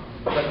hard,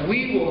 but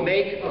we will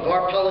make of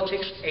our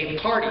politics a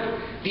party,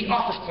 the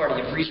office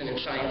party of reason and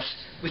science,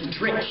 with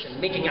drinks and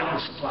making out in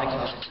supply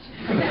closets.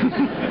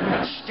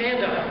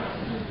 Stand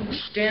up.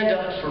 Stand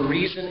up for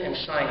reason and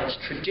science.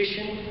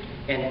 Tradition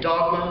and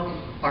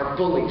dogma are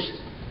bullies.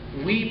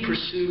 We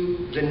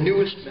pursue the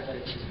newest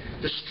methods,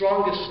 the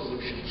strongest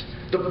solutions,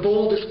 the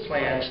boldest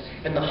plans,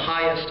 and the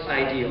highest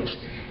ideals.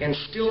 And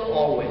still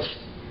always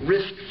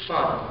risk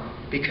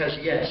fun, because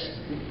yes,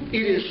 it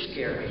is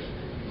scary.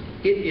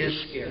 It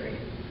is scary.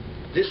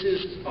 This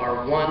is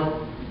our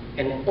one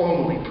and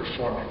only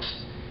performance.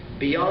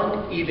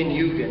 Beyond even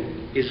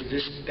Yugen is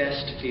this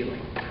best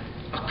feeling.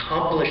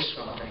 Accomplish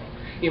something.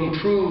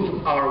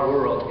 Improve our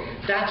world.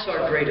 That's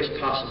our greatest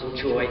possible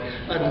joy.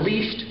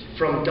 Unleashed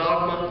from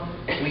dogma,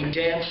 we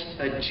dance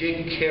a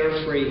jig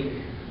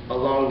carefree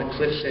along the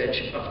cliff's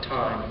edge of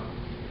time.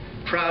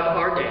 Proud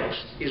our dance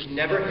is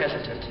never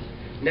hesitant,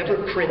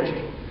 never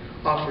cringing,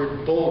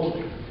 offered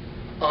boldly,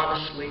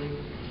 honestly,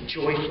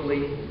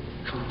 joyfully,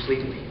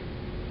 completely.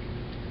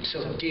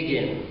 So dig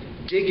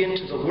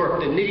into the work,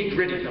 the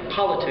nitty-gritty, the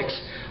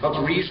politics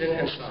of reason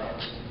and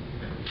science.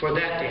 For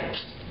that dance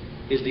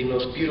is the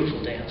most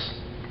beautiful dance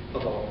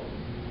of all.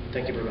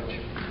 Thank you very much.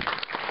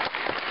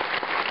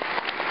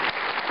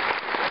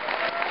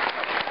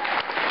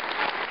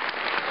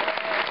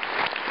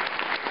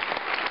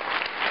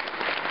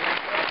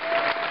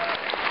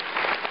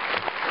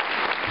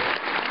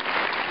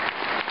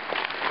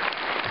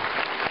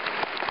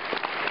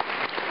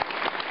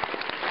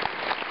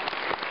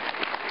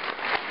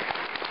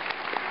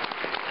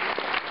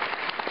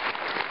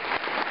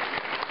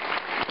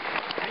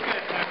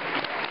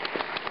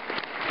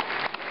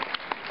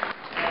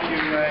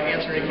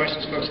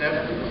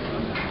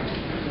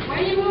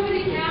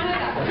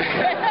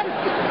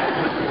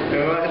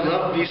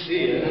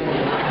 see you.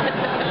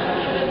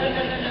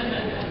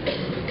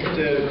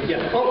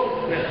 Yeah.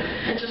 Oh,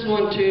 I just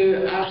want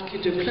to ask you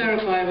to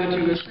clarify what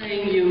you were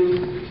saying.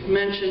 You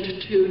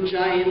mentioned two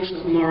giants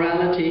of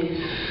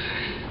morality,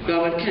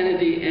 Robert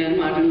Kennedy and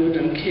Martin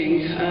Luther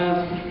King.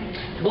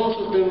 Both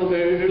of them were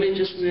very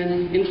religious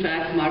men. In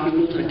fact, Martin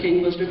Luther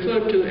King was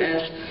referred to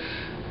as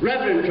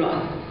Reverend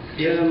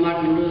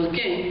Martin Luther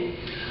King.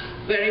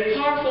 Very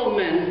powerful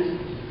men,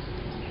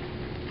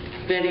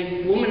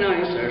 very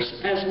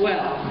womanizers as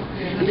well.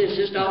 And this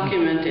is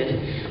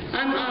documented.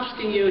 I'm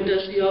asking you,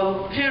 does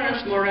your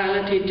parents'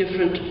 morality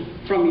different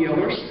from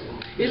yours?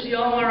 Is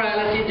your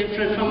morality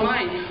different from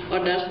mine? Or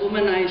does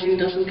womanizing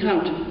doesn't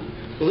count?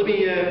 Well, let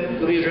me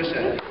address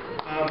that.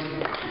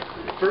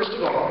 First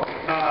of all,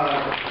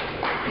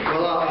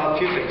 a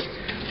few things.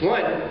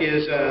 One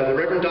is the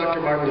Reverend Dr.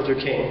 Martin Luther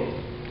King,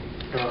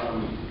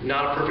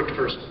 not a perfect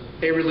person,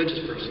 a religious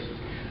person,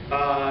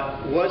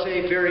 was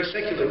a very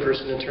secular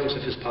person in terms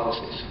of his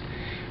policies.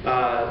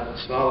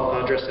 So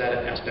I'll address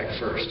that aspect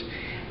first.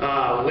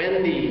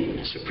 When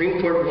the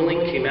Supreme Court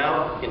ruling came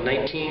out in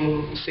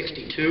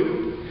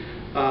 1962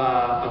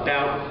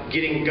 about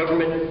getting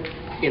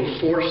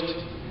government-enforced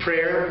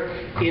prayer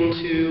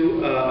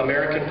into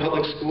American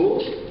public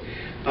schools,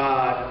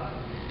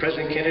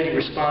 President Kennedy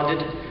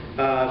responded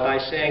by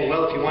saying,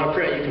 well, if you want to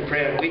pray, you can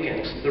pray on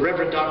weekends. The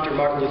Reverend Dr.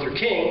 Martin Luther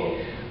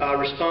King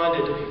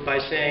responded by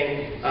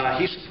saying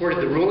he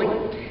supported the ruling,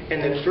 and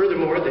that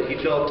furthermore that he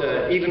felt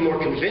even more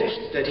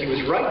convinced that he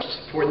was right to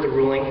support the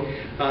ruling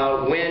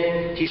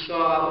when he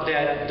saw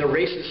that the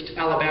racist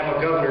Alabama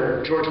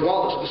governor, George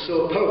Wallace, was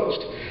so opposed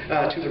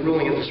to the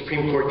ruling of the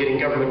Supreme Court getting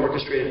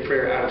government-orchestrated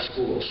prayer out of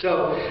schools.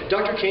 So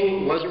Dr.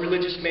 King was a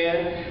religious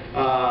man.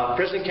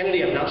 President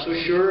Kennedy, I'm not so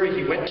sure.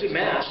 He went to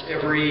Mass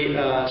every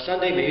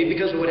Sunday, maybe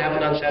because of what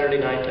happened on Saturday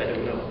night, I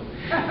don't know.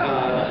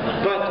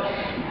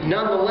 But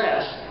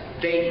nonetheless,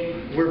 they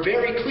were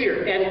very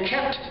clear and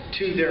kept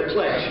to their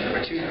pledge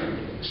to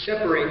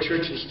separate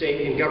church and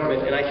state in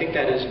government, and I think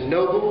that is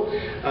noble,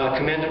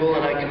 commendable,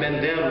 and I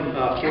commend them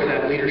for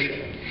that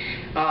leadership.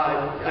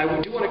 I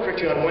do want to correct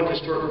you on one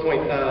historical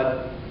point.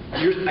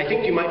 I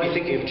think you might be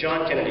thinking of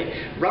John Kennedy.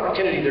 Robert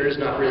Kennedy, there is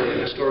not really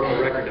a historical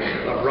record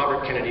of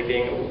Robert Kennedy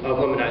being a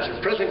womanizer.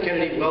 President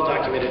Kennedy, well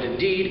documented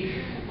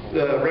indeed.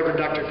 The Reverend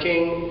Dr.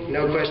 King,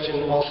 no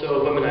question, also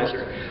a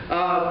womanizer.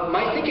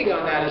 My thinking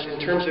on that is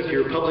in terms of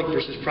your public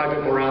versus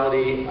private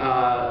morality,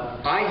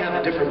 I have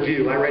a different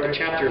view. I write a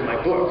chapter in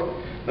my book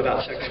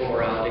about sexual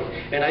morality,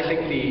 and I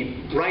think the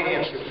right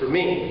answer for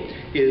me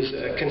is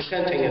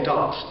consenting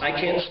adults. I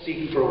can't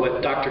speak for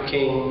what Dr.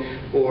 King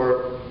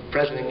or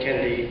President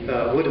Kennedy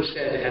would have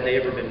said had they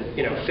ever been,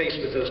 faced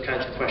with those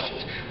kinds of questions.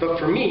 But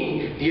for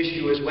me, the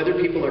issue is whether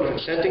people are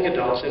consenting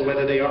adults and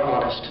whether they are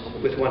honest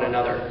with one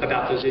another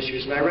about those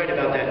issues. And I write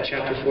about that in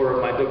Chapter 4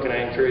 of my book, and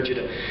I encourage you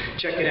to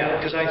check it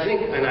out. Because I think,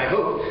 and I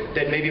hope,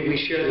 that maybe we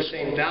share the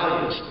same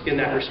values in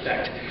that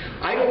respect.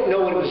 I don't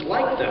know what it was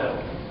like, though,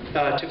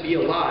 to be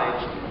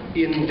alive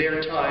in their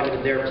time and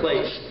in their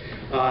place.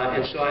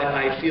 And so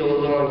I feel a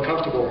little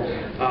uncomfortable,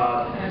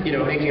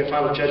 making a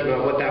final judgment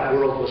on what that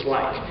world was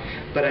like.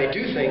 But I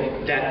do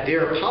think that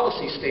their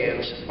policy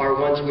stands are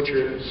ones which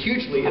are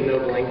hugely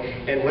ennobling,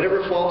 and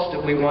whatever faults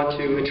that we want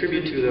to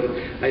attribute to them,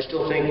 I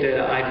still think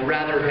that I'd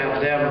rather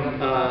have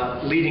them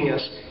leading us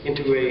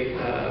into a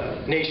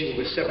nation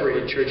with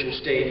separated church and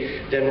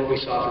state than what we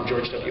saw from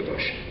George W.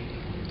 Bush.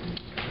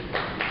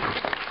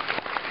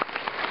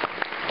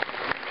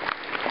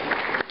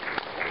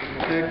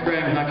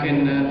 Graham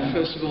Huckin,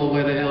 first of all,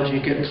 where the hell do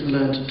you get to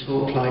learn to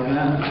talk like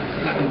that?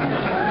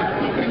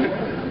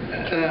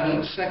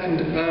 Second,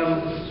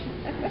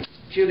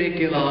 Julia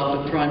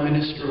Gillard, the Prime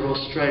Minister of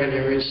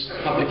Australia, is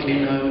publicly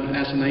known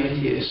as an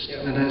atheist,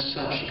 and as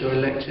such she got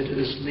elected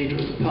as leader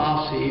of the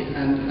party,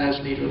 and as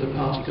leader of the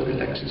party got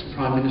elected as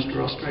Prime Minister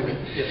of Australia.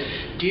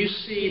 Do you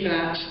see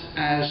that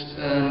as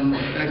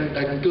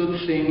a good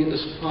thing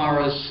as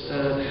far as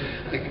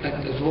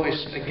a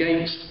voice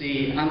against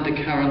the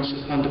undercurrents of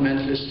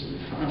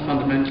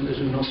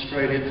fundamentalism in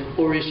Australia,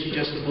 or is she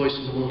just a voice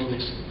in the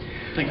wilderness?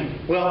 Thank you.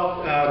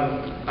 Well,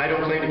 I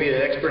don't claim to be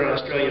an expert on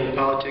Australian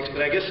politics,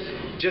 but I guess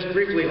just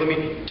briefly let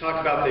me talk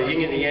about the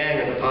yin and the yang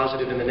and the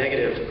positive and the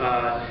negative.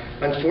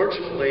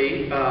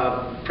 Unfortunately,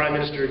 Prime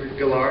Minister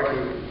Gillard,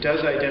 who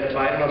does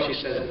identify, I don't know if she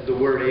says the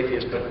word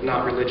atheist, but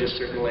not religious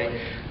certainly,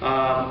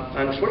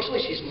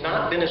 unfortunately she's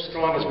not been as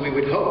strong as we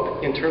would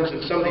hope in terms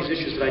of some of these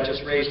issues that I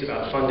just raised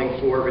about funding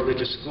for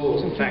religious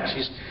schools. In fact,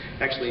 she's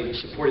actually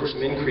supported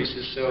some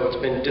increases, so it's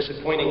been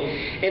disappointing.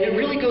 And it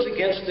really goes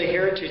against the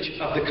heritage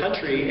of the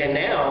country, and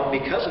now,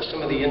 because of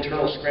some of the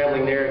internal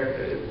scrambling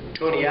there,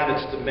 Tony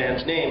Abbott's the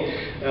man's name,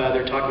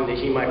 they're talking that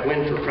he might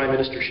win for prime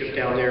ministership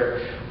down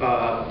there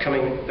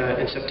coming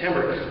in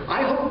September.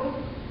 I hope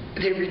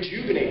they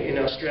rejuvenate in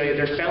Australia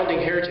their founding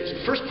heritage.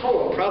 The first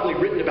poem probably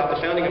written about the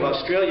founding of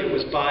Australia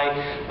was by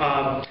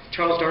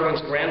Charles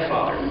Darwin's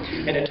grandfather,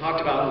 and it talked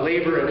about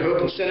labor and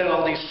hope and set out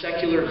all these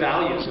secular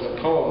values in a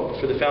poem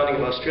for the founding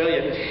of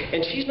Australia.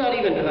 And she's not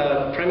even,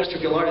 Prime Minister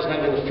Gillard is not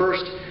even the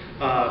first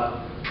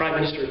prime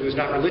minister who is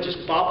not religious.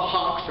 Bob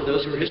Hawke, for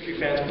those who are history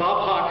fans,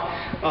 Bob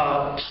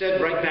Hawke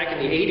said right back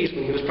in the 80s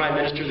when he was prime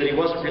minister that he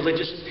wasn't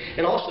religious.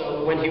 And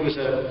also, when he was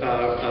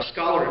a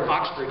scholar at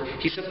Oxford,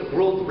 he set the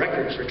world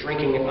record for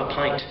drinking a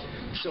pint.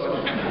 So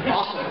an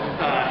awesome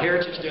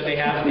heritage there they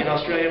have in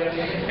Australia.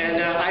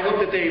 And I hope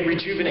that they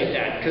rejuvenate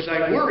that, because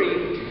I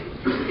worry,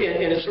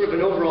 and it's sort of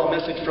an overall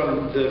message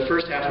from the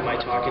first half of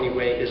my talk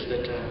anyway, is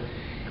that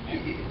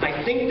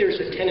I think there's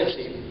a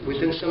tendency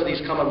within some of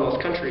these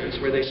Commonwealth countries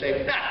where they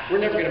say, we're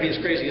never going to be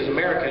as crazy as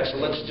America, so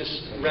let's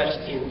just rest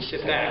and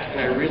sit back. And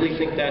I really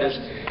think that is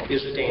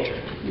a danger.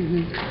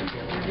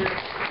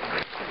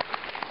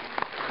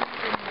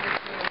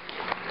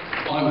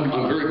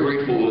 I'm very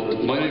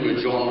grateful. My name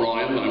is John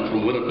Ryan. I'm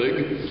from Winnipeg.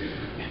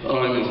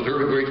 I'm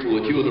very grateful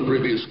that you and the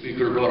previous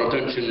speaker brought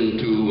attention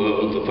to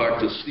the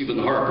fact that Stephen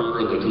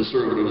Harper and the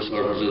Conservatives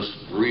have this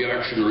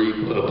reactionary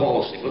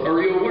policy. But are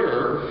you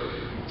aware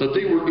that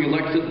they were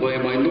elected by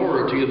a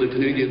minority of the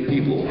Canadian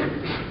people?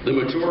 The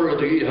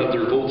majority had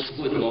their votes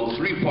split among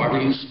 3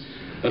 parties.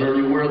 And are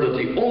you aware that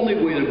the only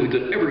way that we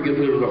could ever get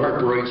rid of the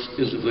Harperites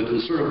is if the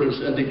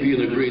Conservatives, NDP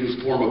and the Greens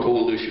form a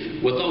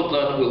coalition? Without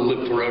that, we'll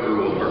live forever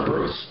with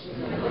Harperites.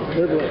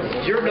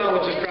 Your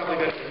knowledge is probably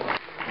better.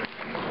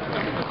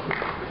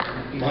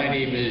 My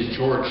name is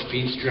George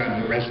Feenstra.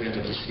 I'm a resident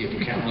of the city of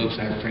Kamloops.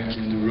 I have friends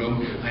in the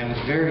room. I'm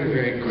very,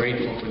 very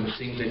grateful for the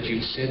things that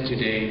you've said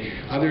today.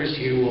 Others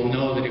here will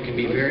know that it can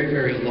be very,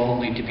 very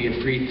lonely to be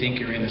a free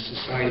thinker in a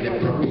society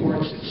that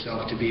purports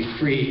itself to be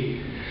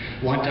free.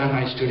 One time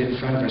I stood in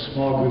front of a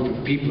small group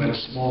of people at a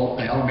small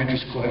elementary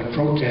school at a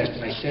protest, and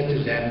I said to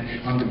them,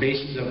 on the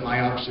basis of my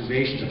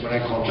observations of what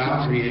I call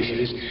boundary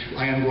issues,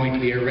 I am going to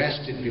be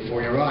arrested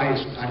before your eyes.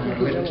 I'm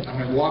going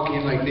to walk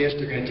in like this,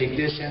 they're going to take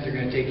this end, they're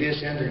going to take this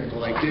end, they're going to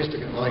go like this,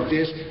 they're going to go like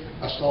this,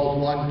 assault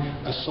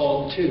 1,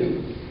 assault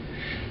 2.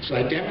 So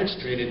I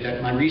demonstrated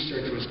that my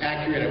research was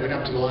accurate. I went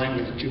up to the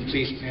line with the 2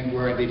 policemen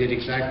where they did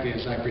exactly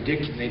as I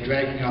predicted. They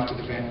dragged me off to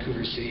the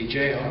Vancouver City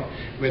Jail,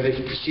 where they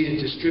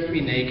proceeded to strip me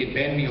naked,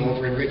 bend me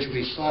over, and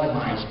ritually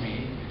sodomize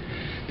me.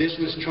 This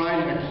was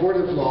tried in a court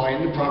of law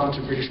in the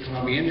province of British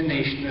Columbia, in the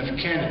nation of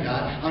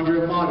Canada,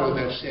 under a motto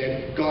that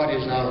said, God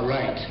is our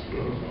right.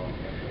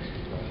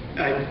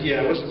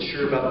 I wasn't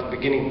sure about the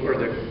beginning, or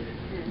the...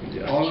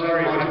 All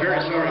I'm very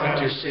sorry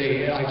to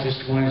say, I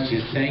just wanted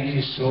to thank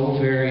you so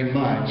very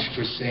much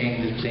for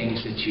saying the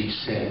things that you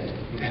said.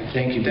 And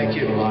thank you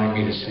for allowing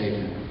me to say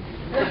them.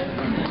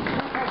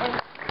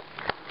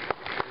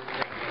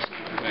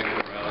 Thank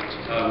you,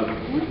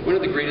 Alex. One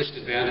of the greatest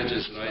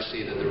advantages that I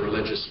see that the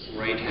religious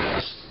right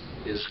has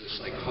is the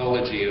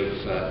psychology of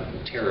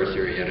terror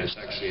theory, and it's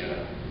actually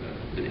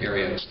an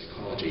area of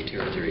psychology,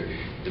 terror theory,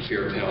 the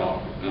fear of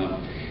hell.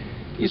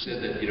 You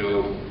said that,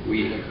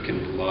 we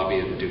can lobby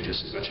and do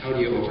just as much. How do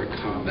you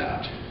overcome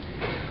that?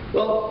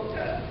 Well,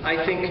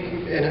 I think,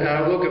 and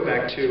I will go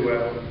back to,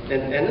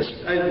 and this,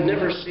 I've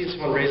never seen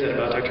someone raise that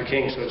about Dr.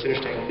 King, so it's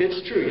interesting.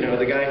 It's true,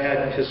 the guy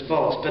had his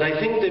faults, but I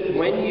think that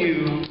when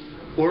you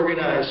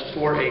organize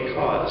for a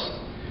cause,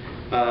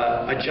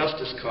 a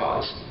justice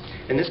cause,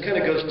 and this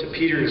kind of goes to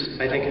Peter's,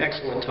 I think,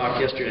 excellent talk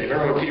yesterday.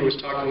 Remember when Peter was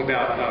talking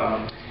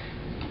about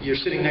you're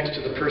sitting next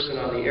to the person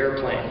on the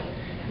airplane,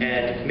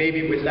 and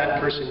maybe with that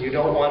person you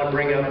don't want to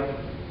bring up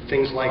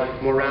things like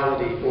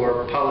morality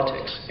or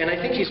politics. And I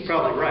think he's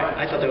probably right.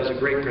 I thought that was a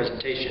great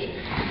presentation.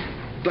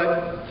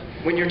 But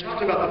when you're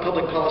talking about the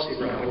public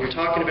policy realm, when you're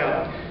talking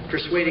about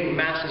persuading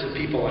masses of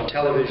people on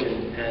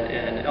television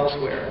and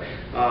elsewhere,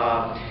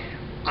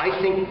 I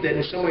think that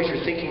in some ways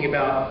you're thinking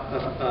about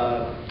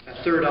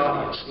a third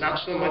audience. Not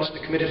so much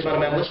the committed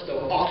fundamentalists,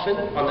 though often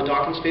on the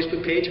Dawkins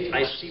Facebook page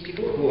I see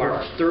people who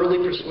are thoroughly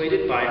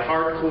persuaded by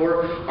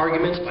hardcore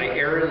arguments, by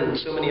Aaron and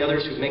so many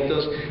others who make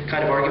those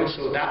kind of arguments,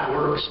 so that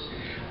works.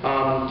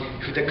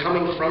 They're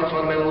coming from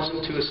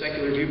fundamentalism to a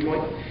secular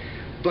viewpoint.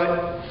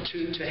 But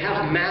to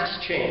have mass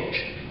change,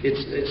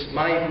 it's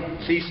my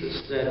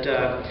thesis that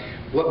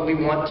what we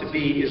want to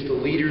be is the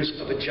leaders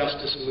of a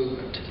justice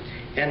movement.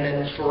 And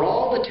then for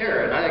all the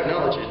terror, and I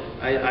acknowledge it,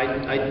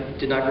 I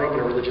did not grow up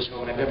in a religious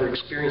home, and I've never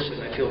experienced it,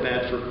 and I feel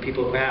bad for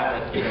people who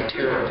have, that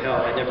terror of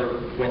hell. I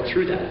never went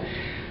through that.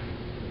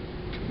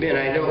 And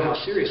I know how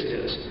serious it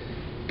is.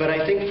 But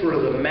I think for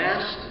the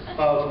mass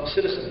of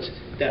citizens,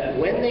 that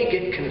when they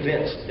get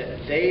convinced that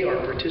they are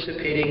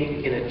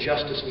participating in a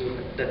justice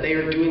movement, that they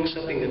are doing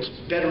something that's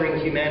bettering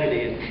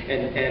humanity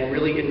and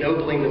really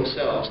ennobling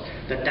themselves,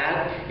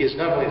 that is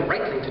not only the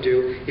right thing to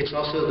do, it's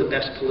also the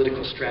best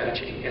political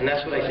strategy. And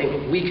that's what I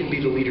think we can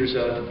be the leaders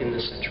of in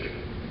this century.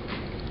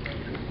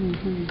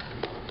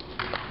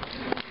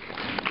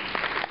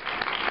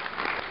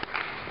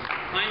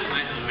 My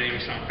name is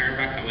name's Sean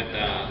Fahrenbach. I'm with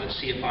the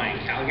CFI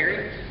in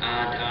Calgary.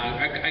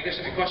 I guess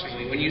a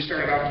question, when you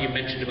started off, you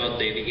mentioned about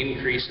the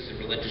increase of the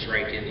religious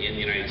right in the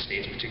United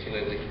States,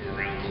 particularly from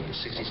around the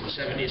 60s and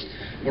 70s.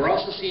 We're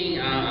also seeing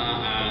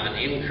an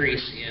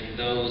increase in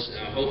those,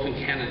 both in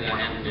Canada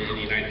and in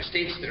the United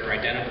States, that are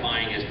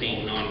identifying as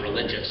being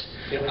non-religious.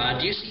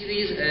 Do you see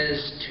these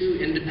as two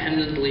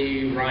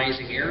independently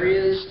rising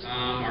areas?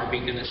 Are we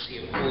going to see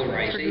a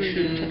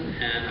polarization?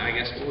 And I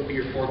guess what would be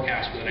your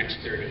forecast for the next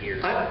 30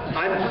 years?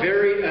 I'm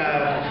very,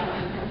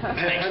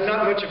 I'm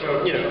not much of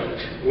a,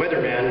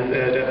 weatherman.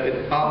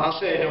 I'll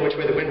say I know which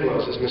way the wind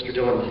blows, as Mr.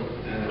 Dillon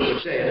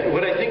would say. And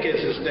what I think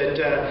is that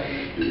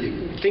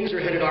things are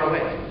headed our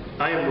way.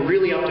 I am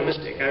really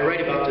optimistic. I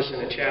write about this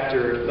in a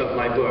chapter of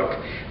my book,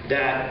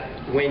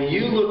 that when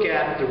you look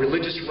at the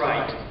religious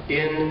right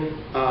in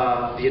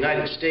the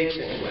United States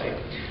anyway,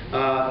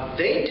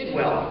 they did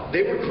well.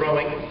 They were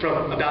growing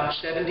from about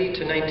 70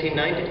 to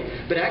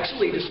 1990. But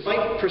actually,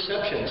 despite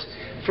perceptions,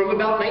 from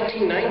about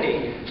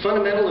 1990,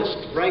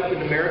 fundamentalist right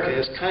in America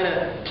has kind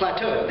of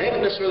plateaued. They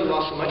haven't necessarily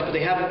lost so much, but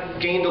they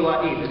haven't gained a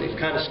lot either. They've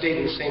kind of stayed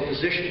in the same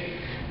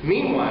position.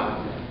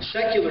 Meanwhile,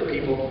 secular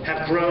people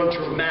have grown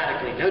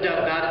dramatically, no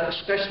doubt about it,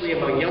 especially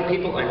among young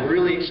people. I'm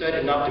really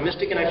excited and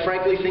optimistic, and I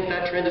frankly think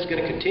that trend is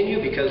going to continue,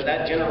 because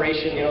that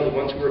generation, the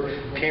ones who were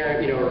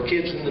or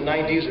kids in the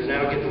 90s are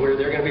now getting where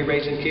they're going to be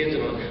raising kids,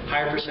 and a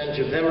higher percentage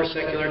of them are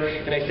secular.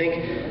 And I think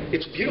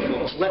it's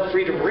beautiful. It's let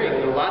freedom ring.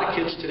 And a lot of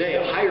kids today,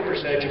 a higher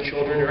percentage of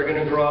children are going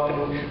to grow up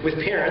with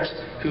parents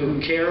who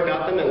care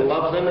about them and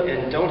love them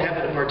and don't have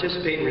to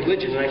participate in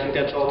religion. And I think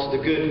that's all to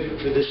the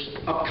good for this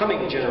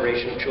upcoming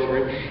generation of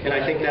children. And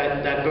I think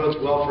that bodes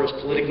well for us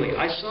politically.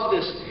 I saw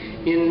this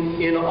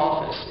in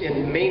office.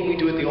 In Maine, we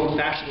do it the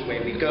old-fashioned way.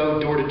 We go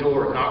door to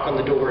door, knock on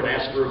the door, and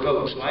ask for a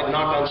vote. So I'd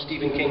knock on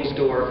Stephen King's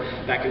door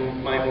back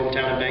in my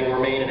hometown of Bangor,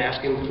 Maine, and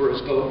ask him for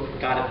his vote.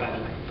 Got it, by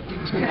the way.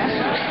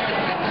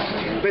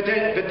 But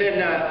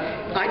then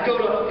I'd go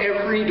to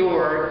every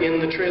door in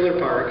the trailer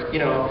park,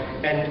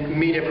 and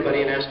meet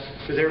everybody and ask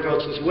for their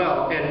votes as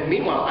well. And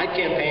meanwhile, I'd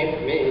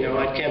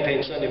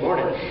campaign Sunday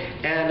morning.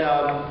 And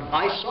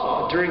I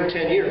saw, during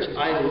 10 years,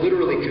 I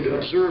literally could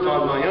observe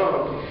on my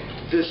own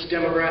this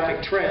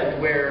demographic trend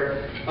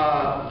where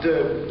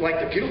we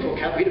had a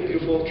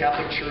beautiful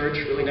Catholic church,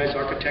 really nice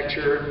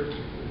architecture,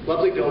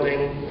 lovely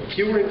building,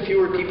 fewer and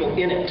fewer people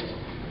in it.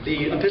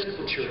 The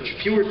Episcopal Church,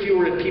 fewer and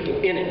fewer people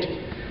in it.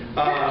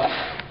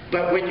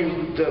 But when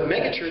the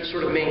megachurch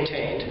sort of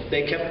maintained,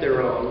 they kept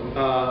their own.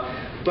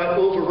 But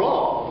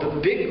overall, the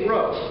big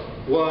growth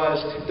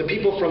was the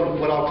people from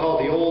what I'll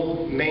call the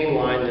old main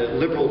line, the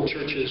liberal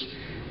churches.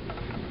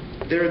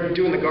 They're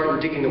doing the garden,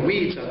 digging the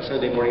weeds on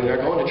Sunday morning. They're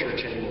not going to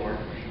church anymore.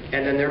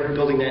 And then they're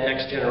building that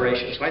next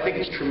generation. So I think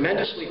it's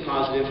tremendously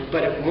positive,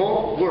 but it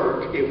won't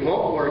work. It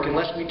won't work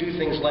unless we do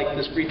things like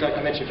this brief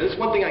documentary. That's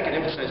one thing I can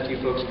emphasize to you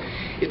folks.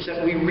 It's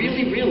that we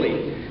really,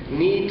 really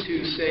need to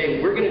say,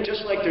 we're going to,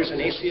 just like there's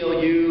an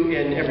ACLU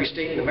in every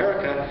state in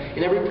America,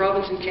 in every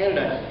province in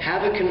Canada,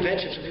 have a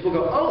convention. So people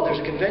go, oh, there's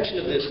a convention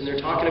of this, and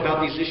they're talking about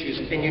these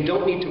issues. And you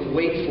don't need to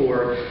wait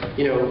for,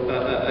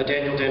 a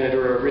Daniel Dennett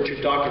or a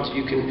Richard Dawkins.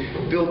 You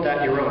can build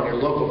that your own, your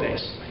local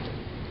base.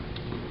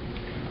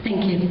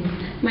 Thank you.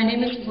 My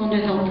name is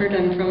Wanda Helford.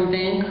 I'm from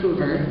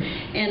Vancouver,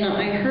 and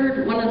I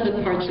heard one of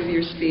the parts of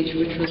your speech,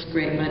 which was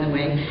great, by the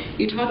way.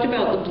 You talked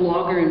about the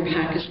blogger in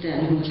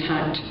Pakistan who was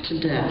hacked to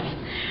death.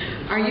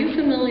 Are you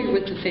familiar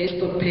with the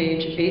Facebook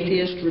page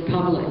Atheist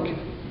Republic?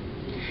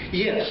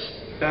 Yes,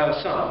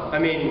 some. I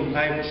mean,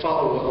 I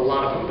follow a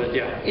lot of them, but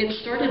yeah. It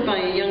started by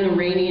a young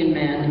Iranian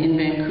man in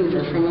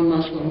Vancouver from a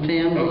Muslim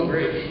family. Oh,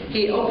 great.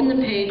 He opened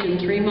the page,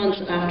 and 3 months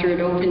after it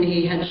opened,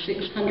 he had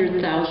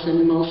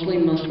 600,000 mostly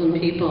Muslim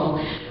people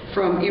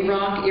from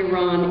Iraq,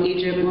 Iran,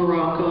 Egypt,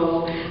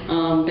 Morocco,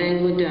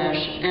 Bangladesh,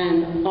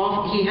 and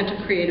he had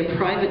to create a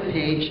private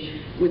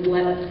page with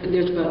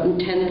there's about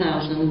 10,000,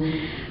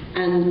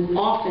 and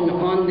often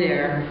on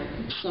there,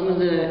 some of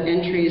the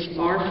entries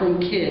are from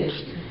kids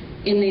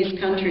in these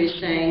countries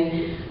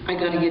saying, I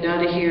got to get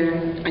out of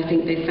here, I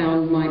think they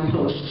found my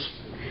posts.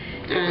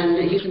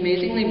 And he's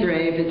amazingly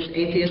brave. It's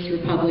Atheist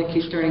Republic.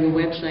 He's starting a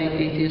website,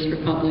 Atheist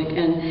Republic,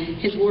 and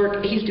his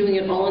work, he's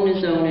doing it all on his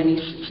own. And he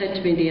said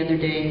to me the other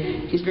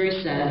day, he's very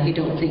sad. He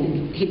doesn't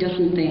think he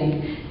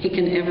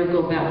can ever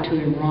go back to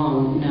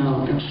Iran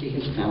now and see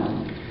his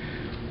family.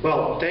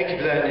 Well, thank you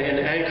for that,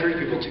 and I encourage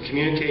people to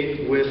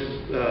communicate with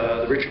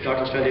the Richard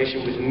Dawkins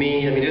Foundation, with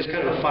me. I mean, it's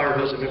kind of a fire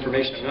hose of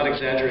information. I'm not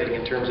exaggerating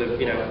in terms of,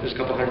 there's a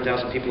couple 100,000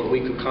 people a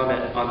week who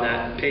comment on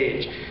that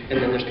page, and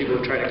then there's people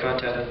who try to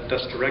contact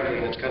us directly,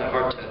 and it's kind of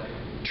hard to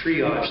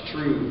triage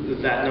through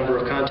that number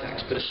of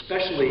contacts, but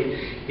especially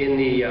in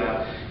the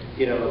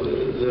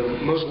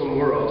Muslim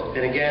world.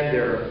 And again,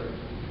 there are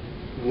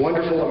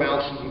wonderful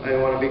amounts, I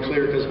want to be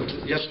clear because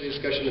of yesterday's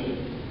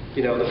discussion,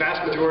 the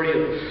vast majority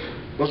of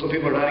Muslim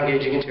people are not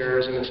engaging in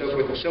terrorism and so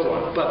forth and so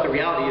on. But the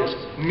reality is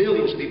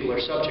millions of people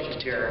are subject to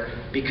terror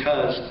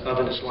because of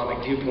an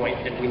Islamic viewpoint,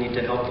 and we need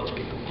to help those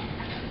people.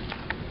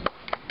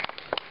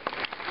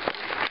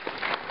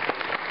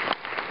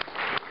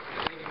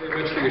 Thank you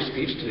very much for your speech.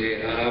 speech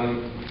today.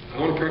 I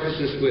want to preface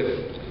this with,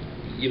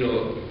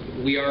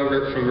 we are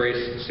from very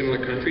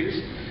similar countries.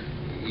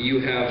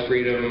 You have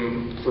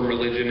freedom from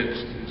religion.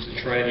 It's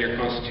enshrined in your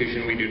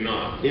constitution. We do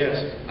not. Yes.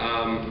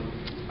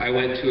 I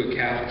went to a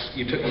Catholic.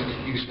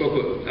 You spoke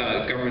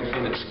about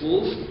government-funded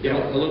schools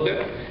a little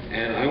bit,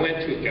 and I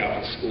went to a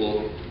Catholic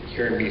school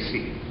here in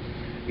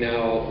BC.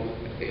 Now,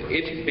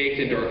 it's baked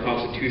into our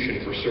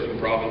constitution for certain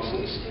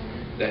provinces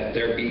that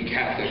there be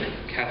Catholic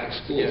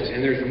schools, yes.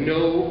 and there's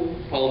no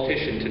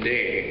politician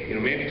today,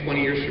 maybe 20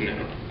 years from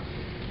now,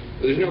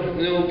 there's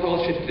no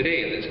politician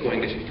today that's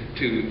going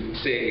to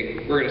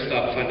say we're going to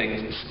stop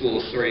funding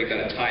schools. Sorry, you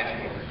got to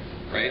tithe more,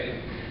 right?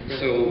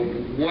 So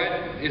what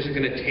is it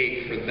going to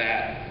take for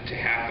that to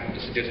happen?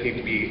 Does it just need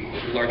to be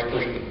a large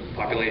portion of the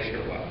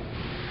population, or what?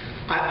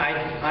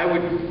 I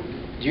would,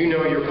 you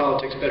know your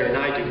politics better than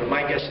I do, but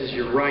my guess is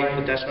you're right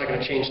that that's not going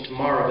to change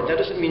tomorrow. But that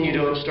doesn't mean you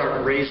don't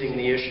start raising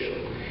the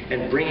issue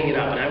and bringing it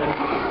up. And I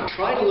would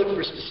try to look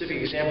for specific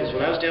examples.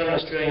 When I was down in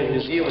Australia and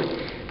New Zealand,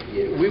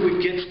 we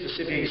would get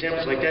specific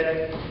examples like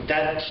that.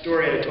 That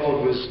story I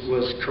told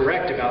was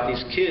correct about these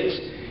kids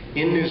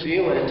in New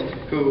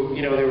Zealand who,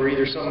 they were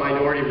either some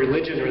minority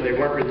religion or they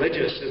weren't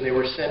religious, and they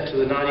were sent to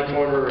the naughty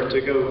corner to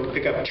go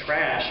pick up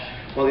trash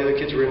while the other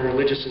kids were in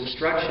religious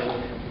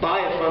instruction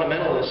by a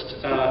fundamentalist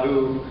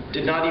who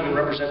did not even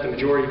represent the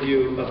majority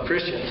view of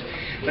Christians.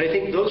 But I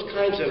think those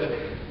kinds of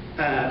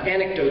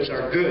anecdotes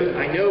are good.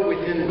 I know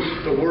within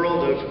the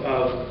world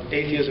of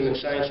atheism and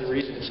science and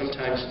reason it's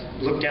sometimes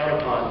looked down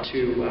upon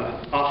to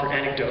offer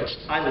anecdotes.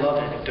 I love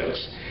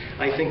anecdotes.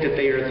 I think that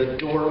they are the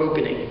door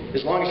opening.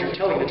 As long as you're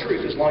telling the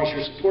truth, as long as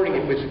you're supporting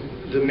it with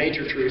the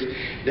major truth,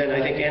 then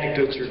I think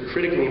anecdotes are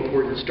critically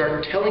important.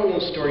 Start telling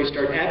those stories,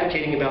 start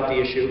advocating about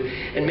the issue,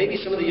 and maybe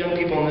some of the young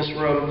people in this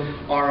room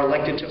are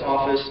elected to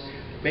office.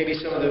 Maybe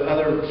some of the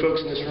other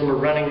folks in this room are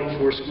running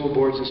for school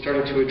boards and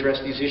starting to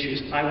address these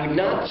issues. I would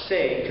not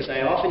say, because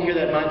I often hear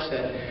that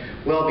mindset,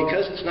 well,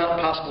 because it's not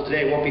possible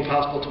today, it won't be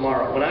possible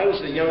tomorrow. When I was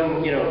a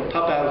young,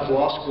 pup out of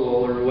law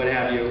school or what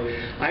have you,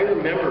 I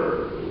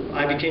remember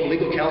I became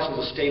legal counsel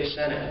of the state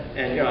senate,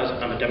 and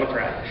I'm a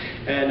Democrat.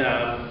 And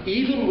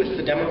even with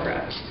the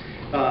Democrats,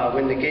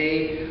 when the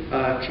gay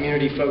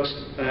community folks,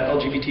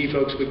 LGBT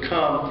folks would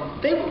come,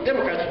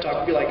 Democrats would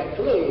talk, be like,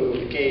 "Hello,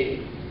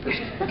 gay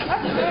person."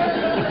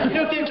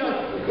 They'd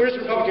talk. Whereas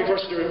the Republican, of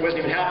course, it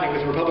wasn't even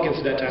happening with Republicans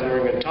at that time. They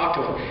weren't going to talk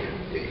to them.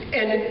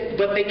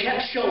 But they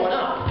kept showing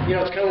up.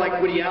 It's kind of like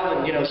Woody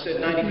Allen,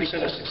 said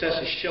 90% of success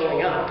is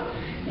showing up.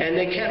 And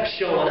they kept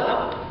showing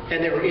up,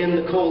 and they were in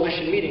the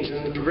coalition meetings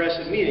and the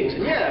progressive meetings.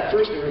 And at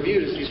first they were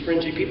viewed as these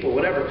fringy people,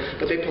 whatever,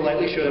 but they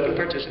politely showed up and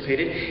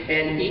participated.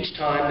 And each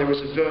time there was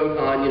a vote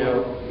on,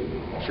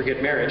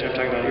 forget marriage, I'm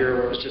talking about here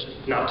where it was just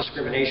not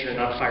discrimination or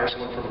not fire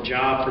someone from a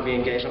job for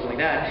being gay, something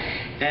like that.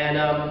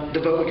 And the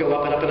vote would go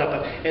up and up and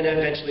up, and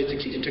eventually it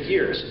succeeded. It took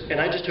years.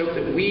 And I just hope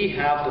that we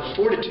have the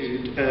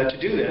fortitude to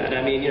do that.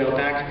 I mean,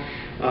 back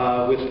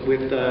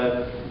with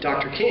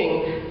Dr.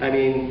 King, I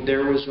mean,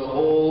 there was a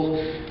whole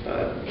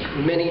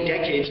many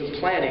decades of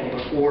planning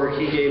before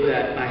he gave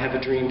that I Have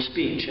a Dream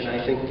speech. And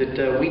I think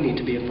that we need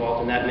to be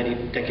involved in that many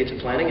decades of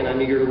planning, and I'm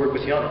eager to work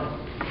with you on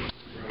it.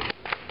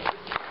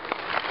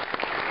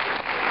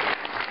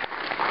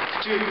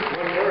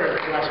 One more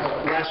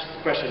last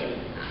question.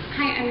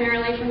 Hi, I'm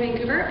Marilee from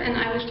Vancouver, and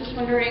I was just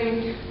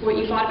wondering what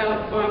you thought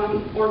about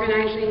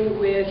organizing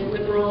with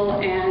liberal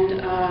and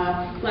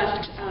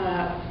left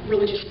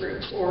religious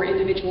groups or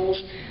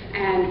individuals,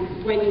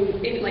 and when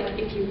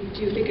if you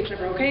do think it's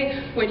ever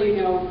okay, when you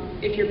know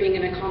if you're being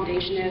an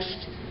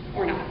accommodationist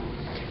or not.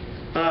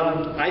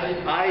 I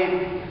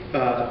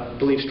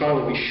believe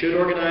strongly we should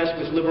organize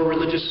with liberal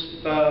religious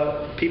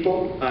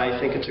people. I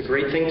think it's a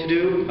great thing to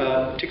do,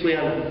 particularly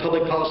on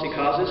public policy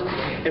causes.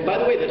 And by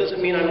the way, that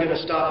doesn't mean I'm going to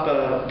stop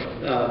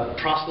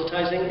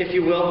proselytizing, if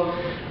you will,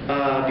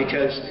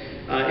 because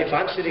if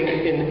I'm sitting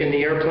in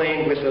the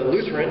airplane with a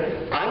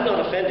Lutheran, I'm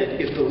not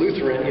offended if the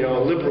Lutheran, a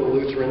liberal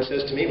Lutheran,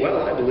 says to me,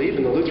 well, I believe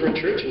in the Lutheran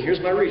Church and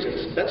here's my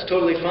reasons. That's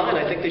totally fine.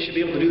 I think they should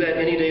be able to do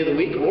that any day of the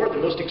week. Or the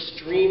most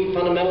extreme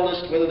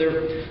fundamentalist, whether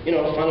they're,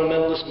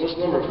 fundamentalist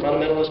Muslim or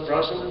fundamentalist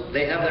Protestant,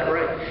 they have that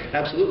right.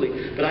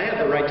 Absolutely. But I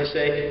have the right to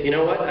say, you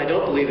know what, I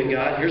don't believe in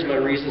God. Here's my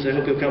reasons. I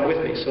hope you'll come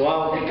with me. So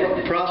I'll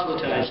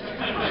proselytize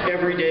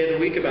every day of the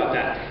week about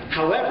that.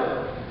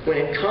 However, when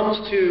it comes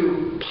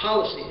to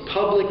policy,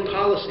 public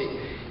policy,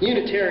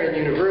 Unitarian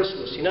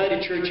Universalists,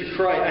 United Church of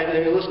Christ,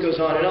 and the list goes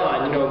on and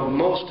on.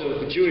 Most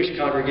of the Jewish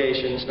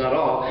congregations, not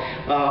all,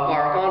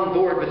 are on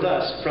board with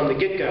us from the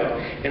get-go.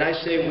 And I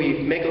say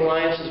we make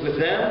alliances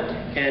with them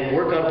and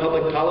work on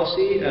public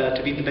policy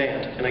to beat the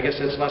band. And I guess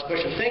that's the last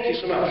question. Thank you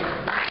so much.